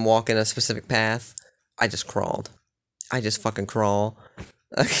cutscene of him walking a specific path. I just crawled. I just fucking crawl.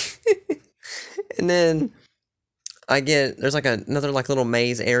 And then there's like another like little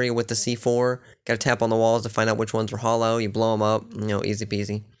maze area with the C4. Gotta tap on the walls to find out which ones are hollow. You blow them up, you know, easy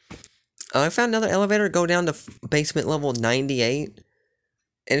peasy. I found another elevator go down to basement level 98,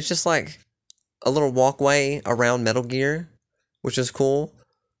 and it's just like a little walkway around Metal Gear, which is cool.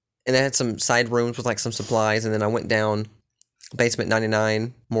 And it had some side rooms with like some supplies, and then I went down basement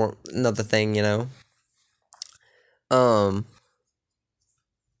 99, more another thing, you know. Um,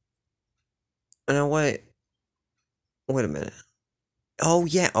 and wait a minute. Oh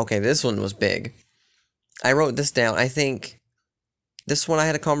yeah, okay, this one was big. I wrote this down. I think this one I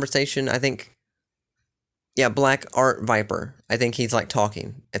had a conversation. I think, yeah, Black Art Viper. I think he's like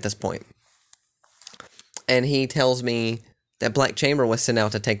talking at this point, and he tells me that Black Chamber was sent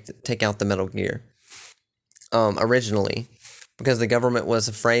out to take out the Metal Gear. Originally, because the government was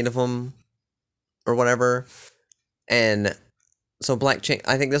afraid of him, or whatever, and so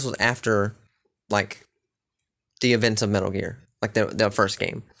I think this was after, like, the events of Metal Gear, like the first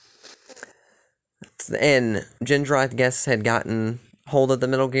game. And Gendra, I guess, had gotten hold of the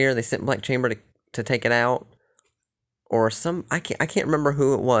Metal Gear. They sent Black Chamber to take it out, or I can't remember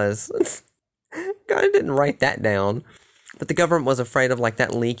who it was. God, I didn't write that down. But the government was afraid of like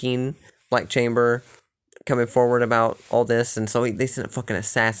that leaking, Black Chamber coming forward about all this, and so they sent fucking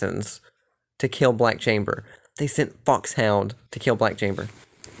assassins to kill Black Chamber. They sent Foxhound to kill Black Chamber,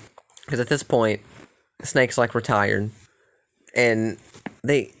 because at this point, Snake's like retired, and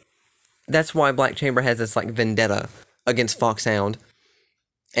that's why Black Chamber has this like vendetta against Foxhound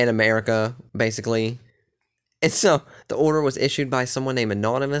and America, basically. And so the order was issued by someone named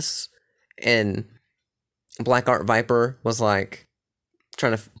Anonymous, and Black Art Viper was like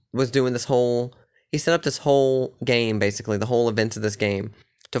was doing this whole. He set up this whole game, basically the whole events of this game,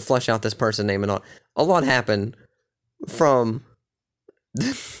 to flesh out this person named Anonymous. A lot happened from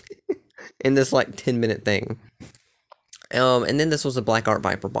in this like 10-minute thing. And then this was the Black Art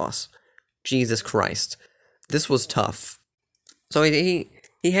Viper boss. Jesus Christ, this was tough. So he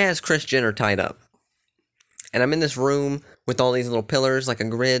has Kris Jenner tied up, and I'm in this room with all these little pillars, like a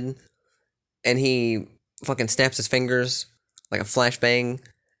grid, and he fucking snaps his fingers like a flashbang,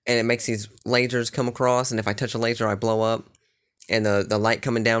 and it makes these lasers come across, and if I touch a laser, I blow up, and the light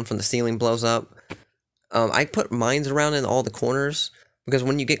coming down from the ceiling blows up. I put mines around in all the corners, because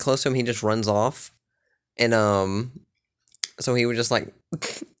when you get close to him, he just runs off, and so he would just like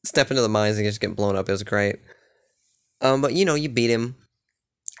step into the mines and just get blown up. It was great. But you know, you beat him,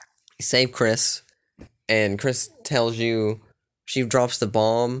 you save Kris, and Kris tells you, she drops the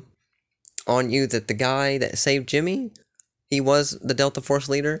bomb on you that the guy that saved Jimmy, he was the Delta Force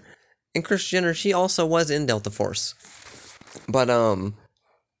leader, and Kris Jenner, she also was in Delta Force. But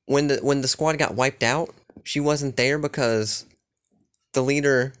when the squad got wiped out, she wasn't there because the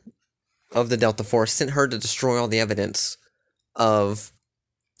leader of the Delta Force sent her to destroy all the evidence of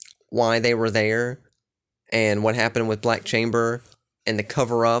why they were there and what happened with Black Chamber and the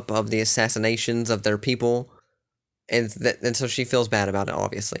cover-up of the assassinations of their people, and so she feels bad about it,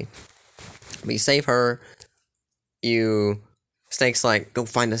 obviously. But you save her, Snake's like, go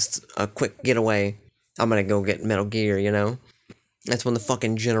find us a quick getaway, I'm gonna go get Metal Gear, you know? That's when the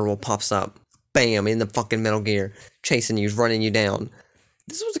fucking general pops up, bam, in the fucking Metal Gear, chasing you, running you down.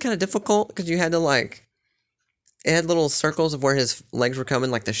 This was kind of difficult, because you had to like, it had little circles of where his legs were coming,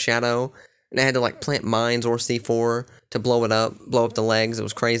 like the shadow, and I had to like plant mines or C4 to blow up the legs. It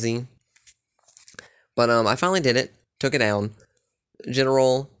was crazy. But I finally did it, took it down.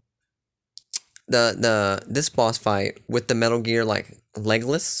 General, this boss fight with the Metal Gear like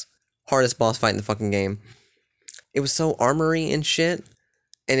legless, hardest boss fight in the fucking game. It was so armory and shit,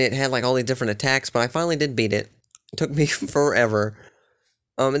 and it had like all these different attacks, but I finally did beat it. It took me forever.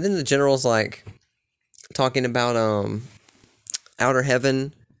 And then the general's like talking about Outer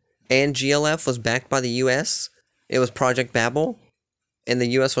Heaven and GLF was backed by the US. It was Project Babel, and the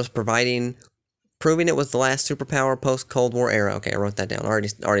US was proving it was the last superpower post Cold War era. Okay, I wrote that down. I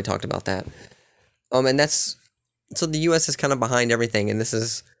already talked about that. And that's, so the US is kind of behind everything, and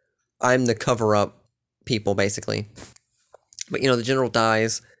I'm the cover up people, basically. But you know, the general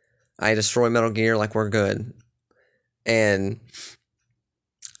dies, I destroy Metal Gear, like we're good. And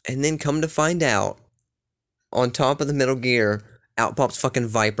then come to find out, on top of the Metal Gear, out pops fucking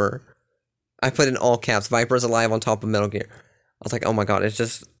Viper. I put in all caps, Viper's alive on top of Metal Gear. I was like, oh my god, it's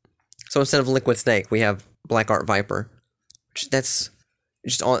just, so instead of Liquid Snake, we have Black Art Viper. That's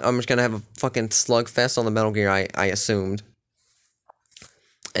just, I'm just gonna have a fucking slugfest on the Metal Gear, I assumed.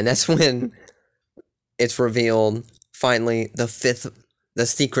 And that's when it's revealed, finally, the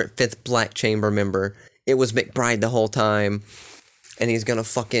secret fifth Black Chamber member. It was McBride the whole time, and he's gonna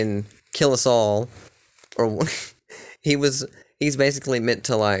fucking kill us all. Or he's basically meant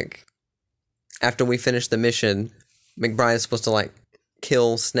to, like, after we finish the mission, McBride is supposed to like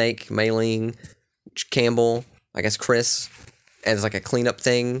kill Snake, Mei-Ling, Campbell, I guess Chris, as like a cleanup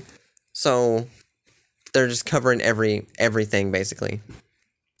thing. So they're just covering everything basically.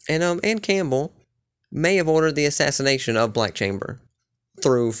 And Campbell may have ordered the assassination of Black Chamber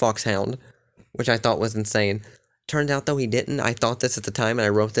through Foxhound, which I thought was insane. Turned out though he didn't. I thought this at the time and I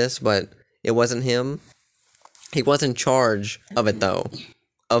wrote this, but it wasn't him. He was in charge of it though,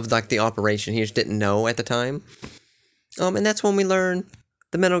 of like the operation. He just didn't know at the time. And that's when we learn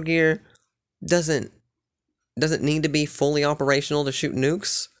the Metal Gear doesn't need to be fully operational to shoot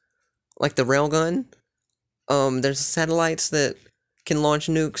nukes, like the railgun. There's satellites that can launch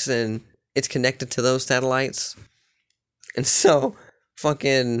nukes, and it's connected to those satellites. And so,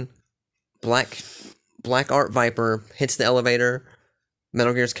 fucking Black Art Viper hits the elevator.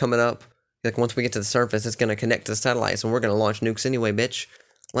 Metal Gear's coming up. Like, once we get to the surface, it's gonna connect to the satellites, and we're gonna launch nukes anyway, bitch.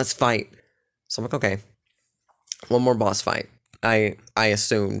 Let's fight. So I'm like, okay. One more boss fight. I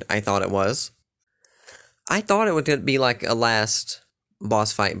assumed. I thought it was. I thought it would be like a last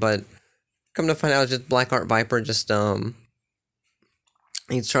boss fight, but come to find out it's just Black Art Viper just,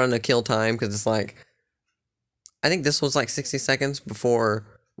 he's trying to kill time, because it's like, I think this was like 60 seconds before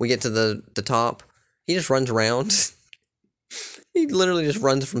we get to the top. He just runs around. He literally just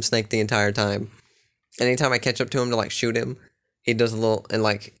runs from Snake the entire time. And anytime I catch up to him to like shoot him, he does a little, and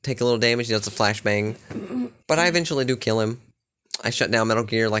like take a little damage, he does a flashbang. But I eventually do kill him. I shut down Metal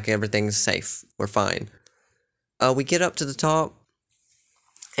Gear, like everything's safe. We're fine. We get up to the top,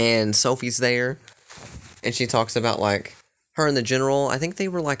 and Sophie's there, and she talks about like her and the general. I think they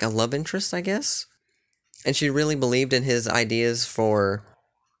were like a love interest, I guess. And she really believed in his ideas for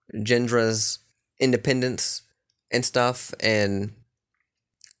Gendra's independence and stuff, and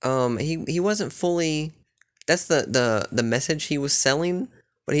he wasn't fully, that's the message he was selling,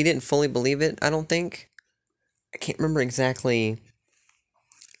 but he didn't fully believe it, I don't think. I can't remember exactly,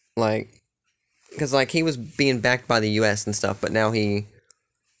 like, because like he was being backed by the US and stuff, but now he's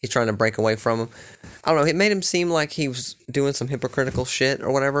trying to break away from him. I don't know, it made him seem like he was doing some hypocritical shit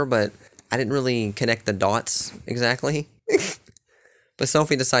or whatever, but I didn't really connect the dots exactly. But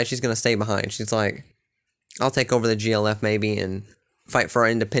Sophie decides she's gonna stay behind. She's like, I'll take over the GLF maybe and fight for our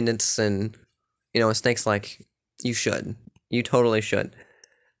independence, and, you know, Snake's like, you should. You totally should.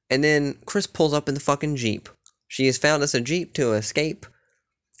 And then Chris pulls up in the fucking Jeep. She has found us a Jeep to escape.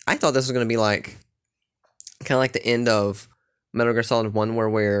 I thought this was going to be like, kind of like the end of Metal Gear Solid 1, where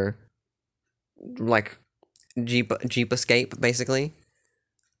we're, like, Jeep escape, basically.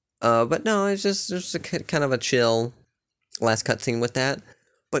 But no, it's just a kind of a chill last cutscene with that.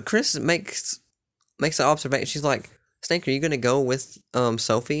 But Chris makes an observation. She's like, Snake, are you going to go with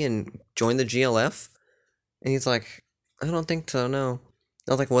Sophie and join the GLF? And he's like, I don't think so, no.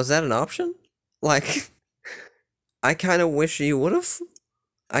 I was like, was that an option? Like, I kind of wish you would have.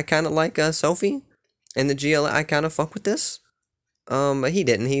 I kind of like Sophie and the GLF. I kind of fuck with this. But he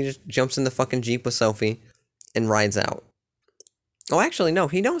didn't. He just jumps in the fucking Jeep with Sophie and rides out. Oh, actually, no,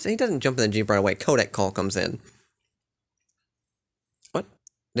 he doesn't jump in the Jeep right away. Codec call comes in. What?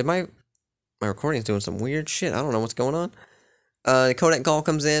 Did my recording's doing some weird shit. I don't know what's going on. The Codec call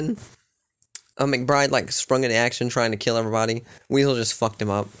comes in. McBride, like, sprung into action trying to kill everybody. Weasel just fucked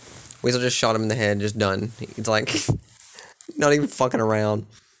him up. Weasel just shot him in the head, just done. He's like, not even fucking around.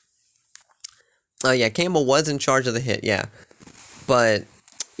 Yeah, Campbell was in charge of the hit, yeah. But,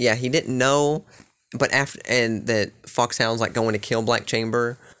 yeah, he didn't know, but and that Foxhound's, like, going to kill Black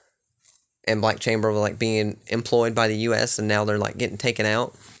Chamber, and Black Chamber was, like, being employed by the US, and now they're, like, getting taken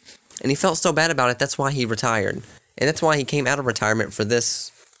out. And he felt so bad about it, that's why he retired. And that's why he came out of retirement for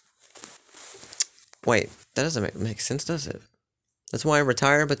this. Wait, that doesn't make sense, does it? That's why he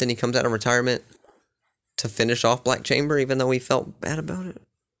retired, but then he comes out of retirement to finish off Black Chamber, even though he felt bad about it?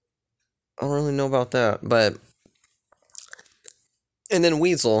 I don't really know about that, but... And then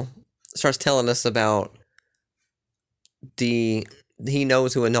Weasel starts telling us about he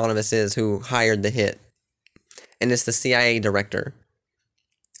knows who Anonymous is, who hired the hit. And it's the CIA director.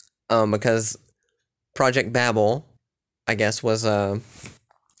 Because Project Babel, I guess, was the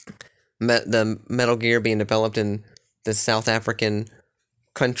Metal Gear being developed in the South African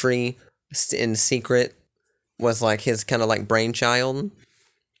country in secret was like his kind of like brainchild.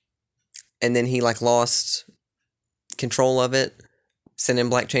 And then he like lost control of it, sent in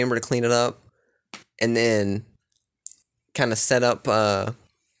Black Chamber to clean it up, and then kind of set up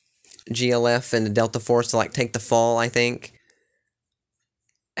GLF and the Delta Force to like take the fall, I think,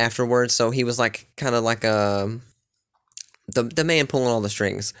 afterwards. So he was like kind of like the man pulling all the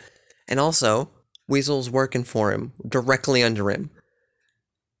strings. And also, Weasel's working for him, directly under him.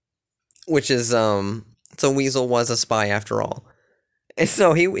 Which is, so Weasel was a spy after all. And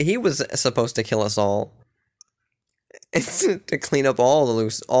so he was supposed to kill us all to clean up all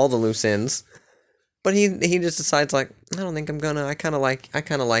the loose ends. But he just decides like, I don't think I'm gonna. I kind of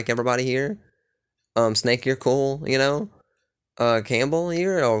like everybody here. Snake, you're cool, you know. Campbell,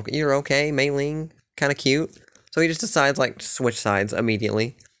 you're okay. Mei Ling, kind of cute. So he just decides like to switch sides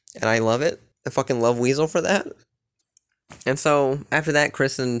immediately, and I love it. I fucking love Weasel for that. And so after that,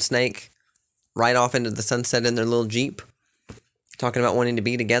 Chris and Snake ride off into the sunset in their little Jeep, talking about wanting to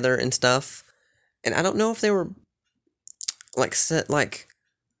be together and stuff. And I don't know if they were like set like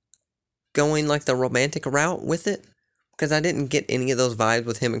going like the romantic route with it, because I didn't get any of those vibes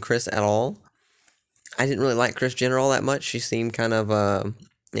with him and Chris at all. I didn't really like Kris Jenner all that much. She seemed kind of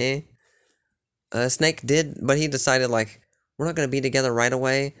eh. Snake did, but he decided like, we're not gonna be together right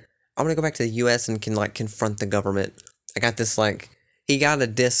away. I'm gonna go back to the U.S. and can like confront the government. I got this like, he got a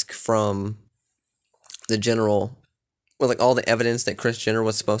disc from the general with like all the evidence that Kris Jenner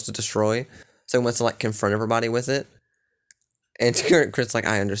was supposed to destroy. So he wants to like confront everybody with it. And Chris like,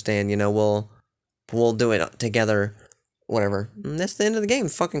 I understand, you know, we'll do it together, whatever. And that's the end of the game.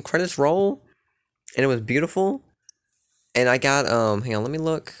 Fucking credits roll, and it was beautiful. And I got hang on, let me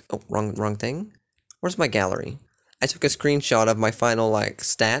look. Oh, wrong thing. Where's my gallery? I took a screenshot of my final like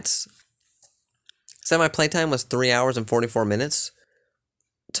stats. Said my playtime was 3 hours and 44 minutes.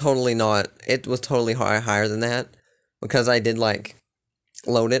 Totally not. It was totally higher than that, because I did like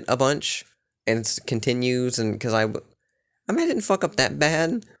load it a bunch and it continues, and because I mean, I didn't fuck up that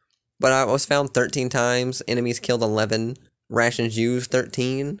bad, but I was found 13 times, enemies killed 11, rations used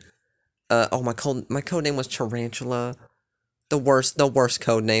 13. My code name was Tarantula. The worst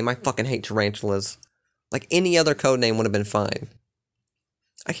code name. I fucking hate tarantulas. Like any other code name would have been fine.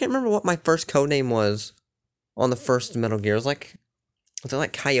 I can't remember what my first code name was on the first Metal Gear. Was it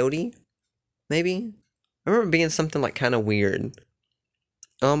like Coyote? Maybe? I remember being something like kind of weird.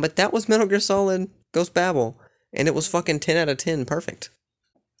 But that was Metal Gear Solid Ghost Babel, and it was fucking 10 out of 10 perfect.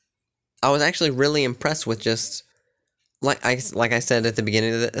 I was actually really impressed with just like I said at the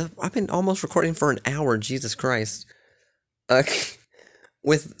beginning of the I've been almost recording for an hour, Jesus Christ.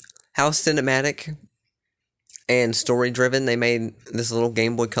 With how cinematic and story driven they made this little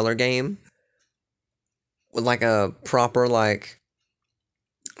Game Boy Color game with like a proper like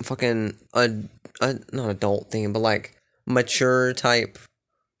fucking not adult theme, but like mature type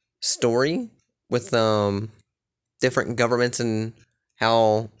story with different governments and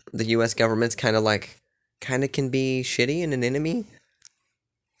how the US government's kind of can be shitty and an enemy,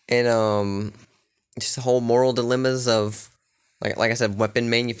 and just the whole moral dilemmas of like I said, weapon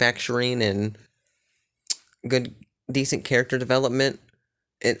manufacturing and good decent character development.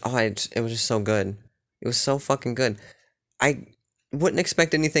 It was just so good. It was so fucking good. I wouldn't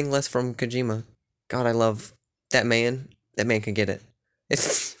expect anything less from Kojima. God, I love that man. That man can get it.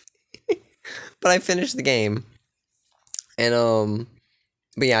 It's but I finished the game. And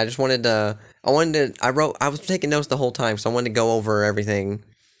but yeah, I just wanted to I was taking notes the whole time, so I wanted to go over everything,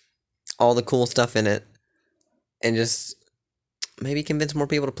 all the cool stuff in it, and just maybe convince more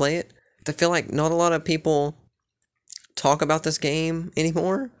people to play it. I feel like not a lot of people talk about this game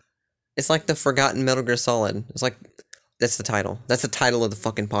anymore. It's like the forgotten Metal Gear Solid. It's like, that's the title. That's the title of the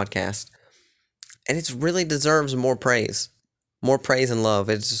fucking podcast. And it really deserves more praise. More praise and love.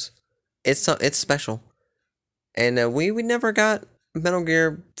 It's special. And we never got Metal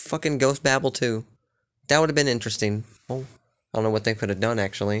Gear fucking Ghost Babel 2. That would have been interesting. Well, I don't know what they could have done,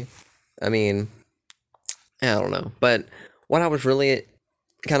 actually. I mean, I don't know. But what I was really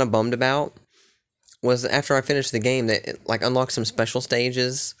kind of bummed about was after I finished the game that it, like, unlocked some special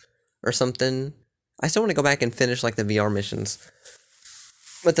stages or something. I still want to go back and finish like the VR missions.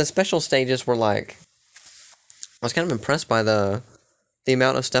 But the special stages were like, I was kind of impressed by the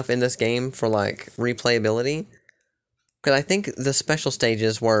amount of stuff in this game for like replayability. Because I think the special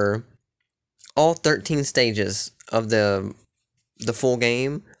stages were all 13 stages of the full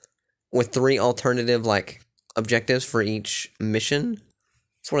game with 3 alternative like objectives for each mission.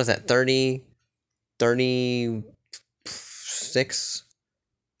 So what is that? 36,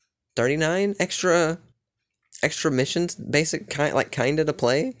 39 extra missions, kinda to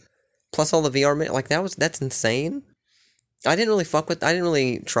play, plus all the VR like that's insane. I didn't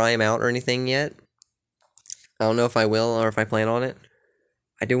really try them out or anything yet. I don't know if I will or if I plan on it.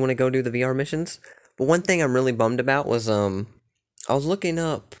 I do want to go do the VR missions, but one thing I'm really bummed about was I was looking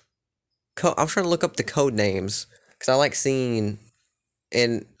up, I was trying to look up the code names because I like seeing,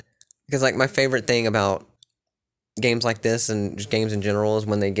 and because like my favorite thing about games like this and just games in general is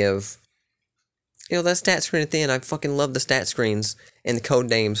when they give, that stat screen at the end. I fucking love the stat screens and the code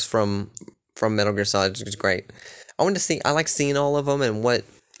names from from Metal Gear Solid is great. I wanted to see. I like seeing all of them and what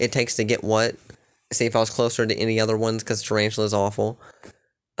it takes to get what. See if I was closer to any other ones because Tarantula is awful.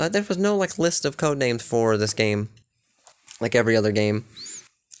 There was no like list of code names for this game, like every other game.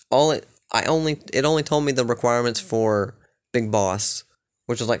 It only told me the requirements for Big Boss,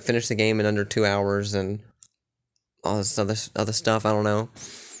 which was like finish the game in under 2 hours and all this other stuff. I don't know.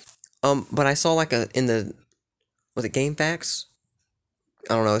 But I saw like was it Game Facts?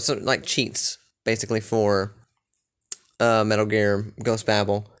 I don't know. It's like cheats basically for Metal Gear Ghost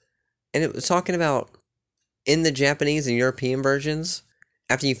Babel, and it was talking about in the Japanese and European versions.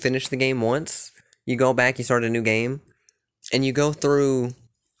 After you finish the game once, you go back, you start a new game, and you go through.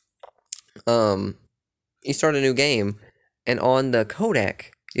 You start a new game, and on the codec,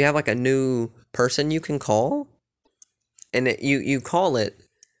 you have like a new person you can call, and you call it,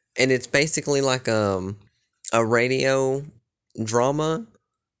 and it's basically like a radio drama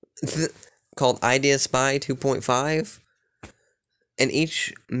called Idea Spy 2.5, and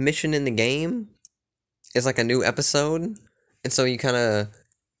each mission in the game is like a new episode, and so you kind of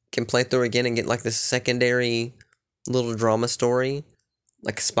can play through again and get like this secondary little drama story,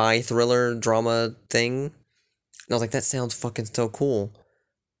 like spy thriller drama thing. And I was like, that sounds fucking so cool.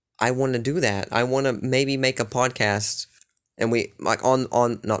 I want to do that. I want to maybe make a podcast, and we like on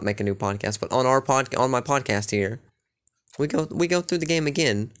not make a new podcast, but on my podcast here, we go through the game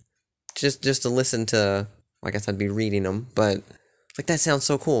again, just to listen to. I guess I'd be reading them, but like that sounds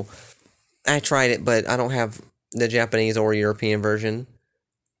so cool. I tried it, but I don't have the Japanese or European version.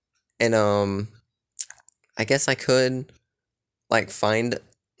 And I guess I could like find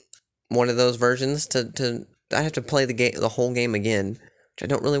one of those versions to I have to play the whole game again, which I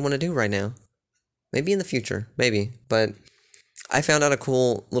don't really want to do right now. Maybe in the future, maybe. But I found out a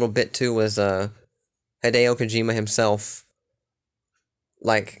cool little bit too was Hideo Kojima himself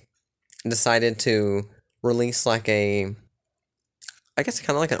like decided to release like I guess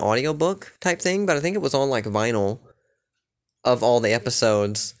kind of like an audiobook type thing, but I think it was on like vinyl of all the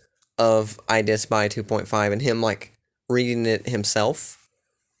episodes of Idea Spy 2.5 and him like reading it himself,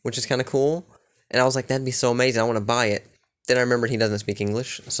 which is kind of cool. And I was like, that'd be so amazing. I want to buy it. Then I remembered he doesn't speak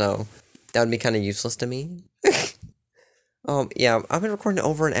English, so that would be kind of useless to me. Yeah, I've been recording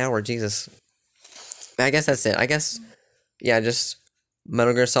over an hour. Jesus. I guess that's it. I guess, yeah, just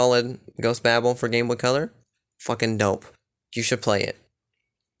Metal Gear Solid Ghost Babel for Game Boy Color. Fucking dope. You should play it.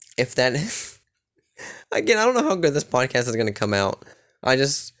 If that is... Again, I don't know how good this podcast is going to come out. I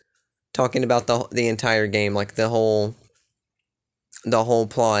just... Talking about the entire game, like the whole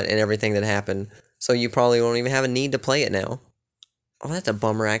plot and everything that happened. So you probably won't even have a need to play it now. Oh, that's a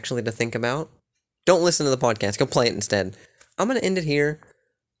bummer, actually, to think about. Don't listen to the podcast. Go play it instead. I'm going to end it here.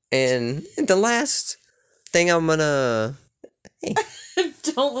 And the last thing I'm going to... Hey.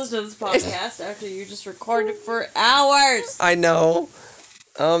 Don't listen to this podcast after you just recorded for hours. I know.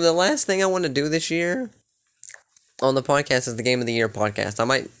 The last thing I want to do this year on the podcast is the Game of the Year podcast. I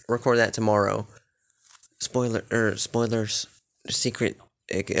might record that tomorrow. Spoilers, secret,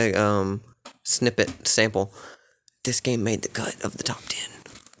 snippet, sample. This game made the cut of the top 10.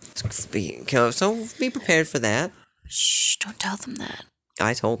 So be prepared for that. Shh, don't tell them that.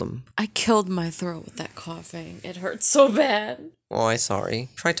 I told them. I killed my throat with that coughing. It hurts so bad. Oh, I'm sorry.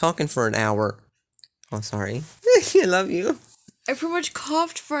 Try talking for an hour. Oh, sorry. I love you. I pretty much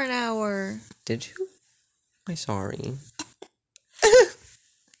coughed for an hour. Did you? I'm sorry. Can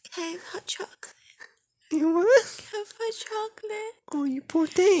I have hot chocolate? You what? Can I have hot chocolate? Oh, you poor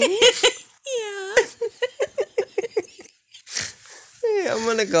thing. Yeah. Yeah, I'm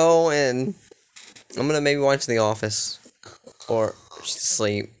gonna go and I'm gonna maybe watch The Office. Or she's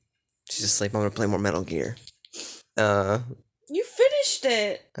asleep. She's asleep. I'm gonna play more Metal Gear. You finished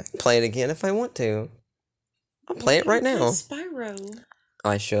it. I can play it again if I want to. I'll play it right now. Spyro.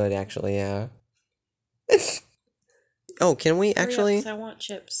 I should actually, yeah. Oh, can we actually? Hurry up, 'cause I want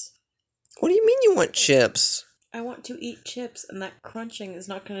chips. What do you mean you want chips? I want to eat chips, and that crunching is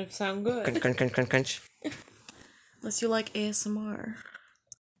not going to sound good. Crunch, crunch, crunch, crunch, crunch. Unless you like ASMR.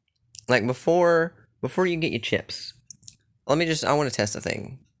 Like before you get your chips, I want to test a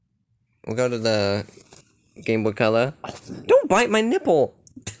thing. We'll go to the Game Boy Color. Oh, don't bite my nipple.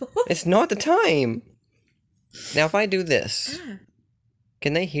 It's not the time. Now, if I do this,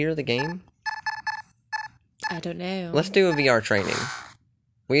 can they hear the game? I don't know. Let's do a VR training.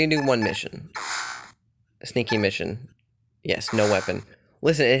 We can do one mission. A sneaky mission. Yes, no weapon.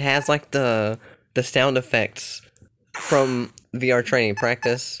 Listen, it has like the sound effects from VR training.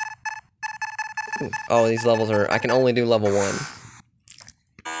 Practice. Ooh. Oh, these levels are... I can only do level 1.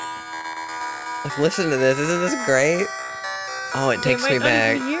 Like, listen to this. Isn't this great? Oh, it takes me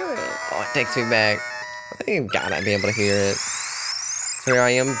back. Hear it. Oh, it takes me back. You gotta be able to hear it. So here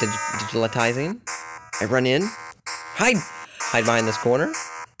I am, digitalizing. I run in. Hide! Hide behind this corner.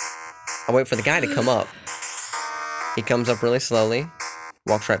 I wait for the guy to come up. He comes up really slowly.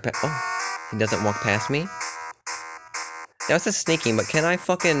 Walks right past. Oh, he doesn't walk past me. Now it says sneaking, but can I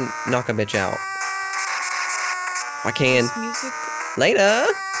fucking knock a bitch out? I can. This music Later!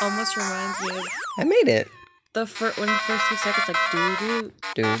 almost reminds me of I made it. when the first 2 seconds like doo doo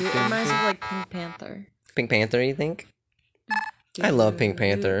Doo, doo. doo, It reminds me doo. of like Pink Panther. Pink Panther, you think? I love Pink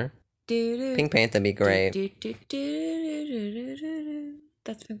Panther. Pink Panther be great.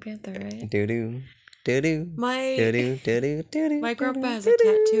 That's Pink Panther, right? Doo doo. Doo doo. My Doo doo doo doo doo. my grandpa has a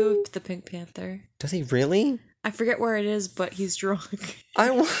tattoo of the Pink Panther. Does he really? I forget where it is, but he's drunk. I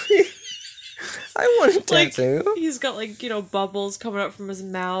want. I want a Like, tattoo. he's got like, bubbles coming out from his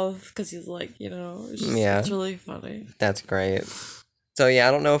mouth because he's like, it's just, Yeah. it's really funny. That's great. So yeah,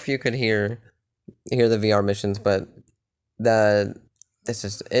 I don't know if you could hear the VR missions, but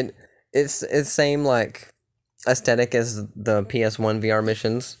it's same like aesthetic as the PS1 VR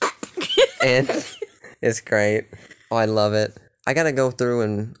missions, and it's great. Oh, I love it. I gotta go through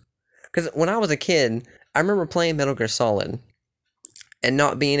and because when I was a kid, I remember playing Metal Gear Solid and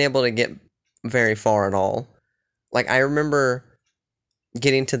not being able to get very far at all. Like I remember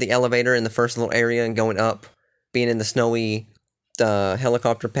getting to the elevator in the first little area and going up, being in the snowy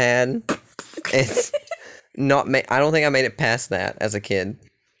helicopter pad. It's I don't think I made it past that as a kid. And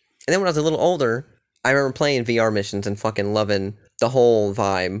then when I was a little older, I remember playing VR missions and fucking loving the whole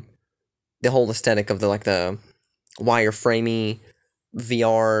vibe, the whole aesthetic of the wireframey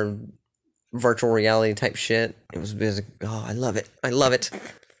VR virtual reality type shit. It was oh, I love it. I love it.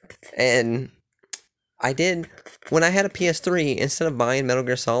 And I did when I had a PS3, instead of buying Metal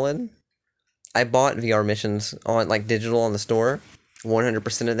Gear Solid, I bought VR missions on like digital on the store.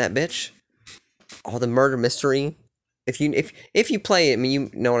 100% of that bitch. All the murder mystery. If you play it, I mean, you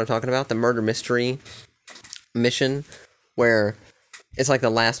know what I'm talking about. The murder mystery mission where it's like the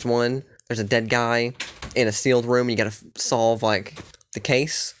last one. There's a dead guy in a sealed room. And you gotta solve like the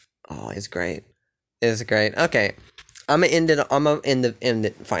case. Oh, it's great. It's great. Okay, I'm gonna end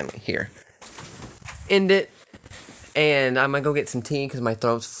it finally here. End it, and I'm gonna go get some tea because my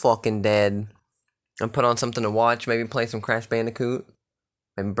throat's fucking dead. And put on something to watch. Maybe play some Crash Bandicoot.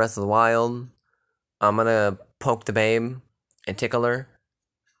 Maybe Breath of the Wild. I'm gonna poke the babe and tickle her,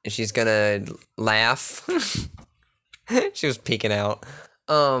 and she's gonna laugh. She was peeking out.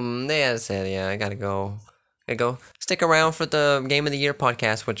 Yeah, I said, yeah, I gotta go. Stick around for the Game of the Year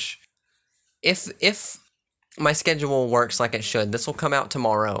podcast, which, if my schedule works like it should, this will come out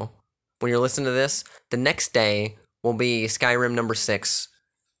tomorrow. When you're listening to this, the next day will be Skyrim number 6.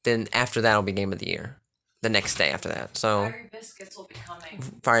 Then after that will be Game of the Year. The next day after that. So Fiery Biscuits will be coming.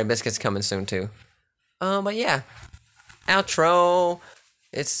 Fiery Biscuits coming soon too. But yeah. Outro.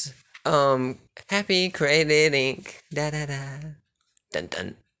 It's Happy Created Inc. Da da da. Dun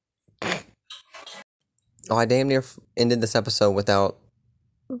dun. Oh, I damn near ended this episode without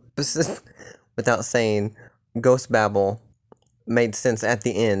saying Ghost Babble made sense at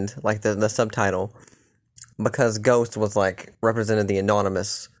the end, like the subtitle, because Ghost was like represented the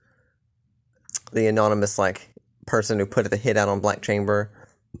anonymous like person who put the hit out on Black Chamber.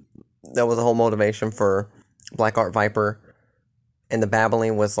 That was the whole motivation for Black Art Viper, and the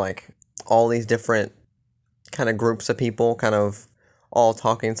babbling was like all these different kind of groups of people kind of all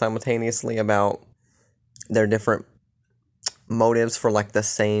talking simultaneously about their different motives for like the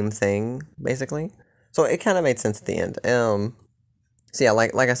same thing, basically. So it kind of made sense at the end. So yeah,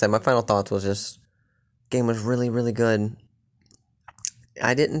 like I said, my final thoughts was just game was really, really good.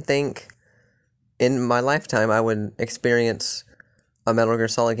 I didn't think in my lifetime I would experience a Metal Gear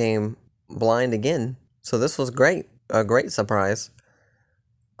Solid game blind again. So this was great. A great surprise.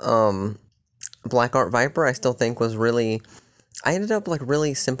 Black Art Viper I still think was really... I ended up like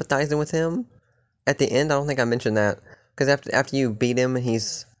really sympathizing with him at the end. I don't think I mentioned that. Because after you beat him,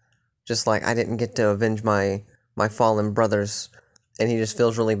 he's just like, I didn't get to avenge my fallen brothers. And he just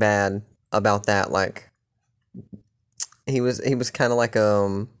feels really bad about that. Like, he was kind of like,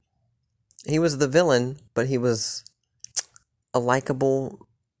 he was the villain, but he was a likable,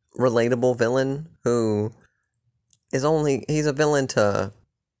 relatable villain who is he's a villain to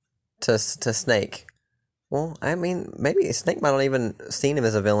Snake. Well, I mean, maybe Snake might not even seen him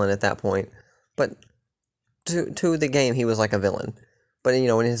as a villain at that point, but to the game, he was like a villain. But, you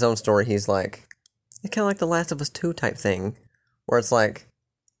know, in his own story, he's like, it's kind of like the Last of Us 2 type thing, where it's like,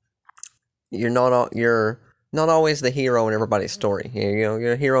 you're not always the hero in everybody's story. You know,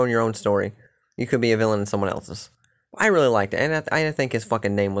 you're a hero in your own story. You could be a villain in someone else's. I really liked it, and I think his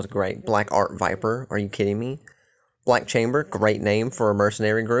fucking name was great. Black Art Viper. Are you kidding me? Black Chamber, great name for a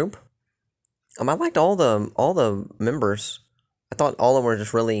mercenary group. I liked all the members. I thought all of them were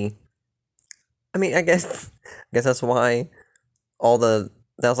just really. I mean, I guess that's why that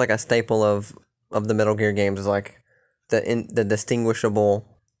was like a staple of the Metal Gear games is like the distinguishable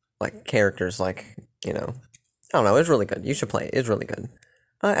like characters, like, you know. I don't know. It's really good. You should play it. It's really good.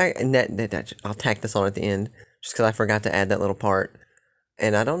 I'll tack this on at the end just because I forgot to add that little part.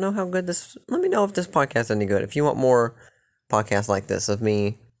 And I don't know how good this. Let me know if this podcast is any good. If you want more podcasts like this of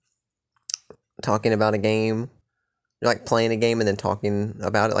me talking about a game, like playing a game and then talking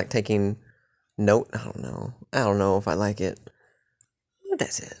about it, like taking note. I don't know. I don't know if I like it.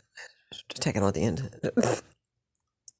 That's it. Just take it on at the end.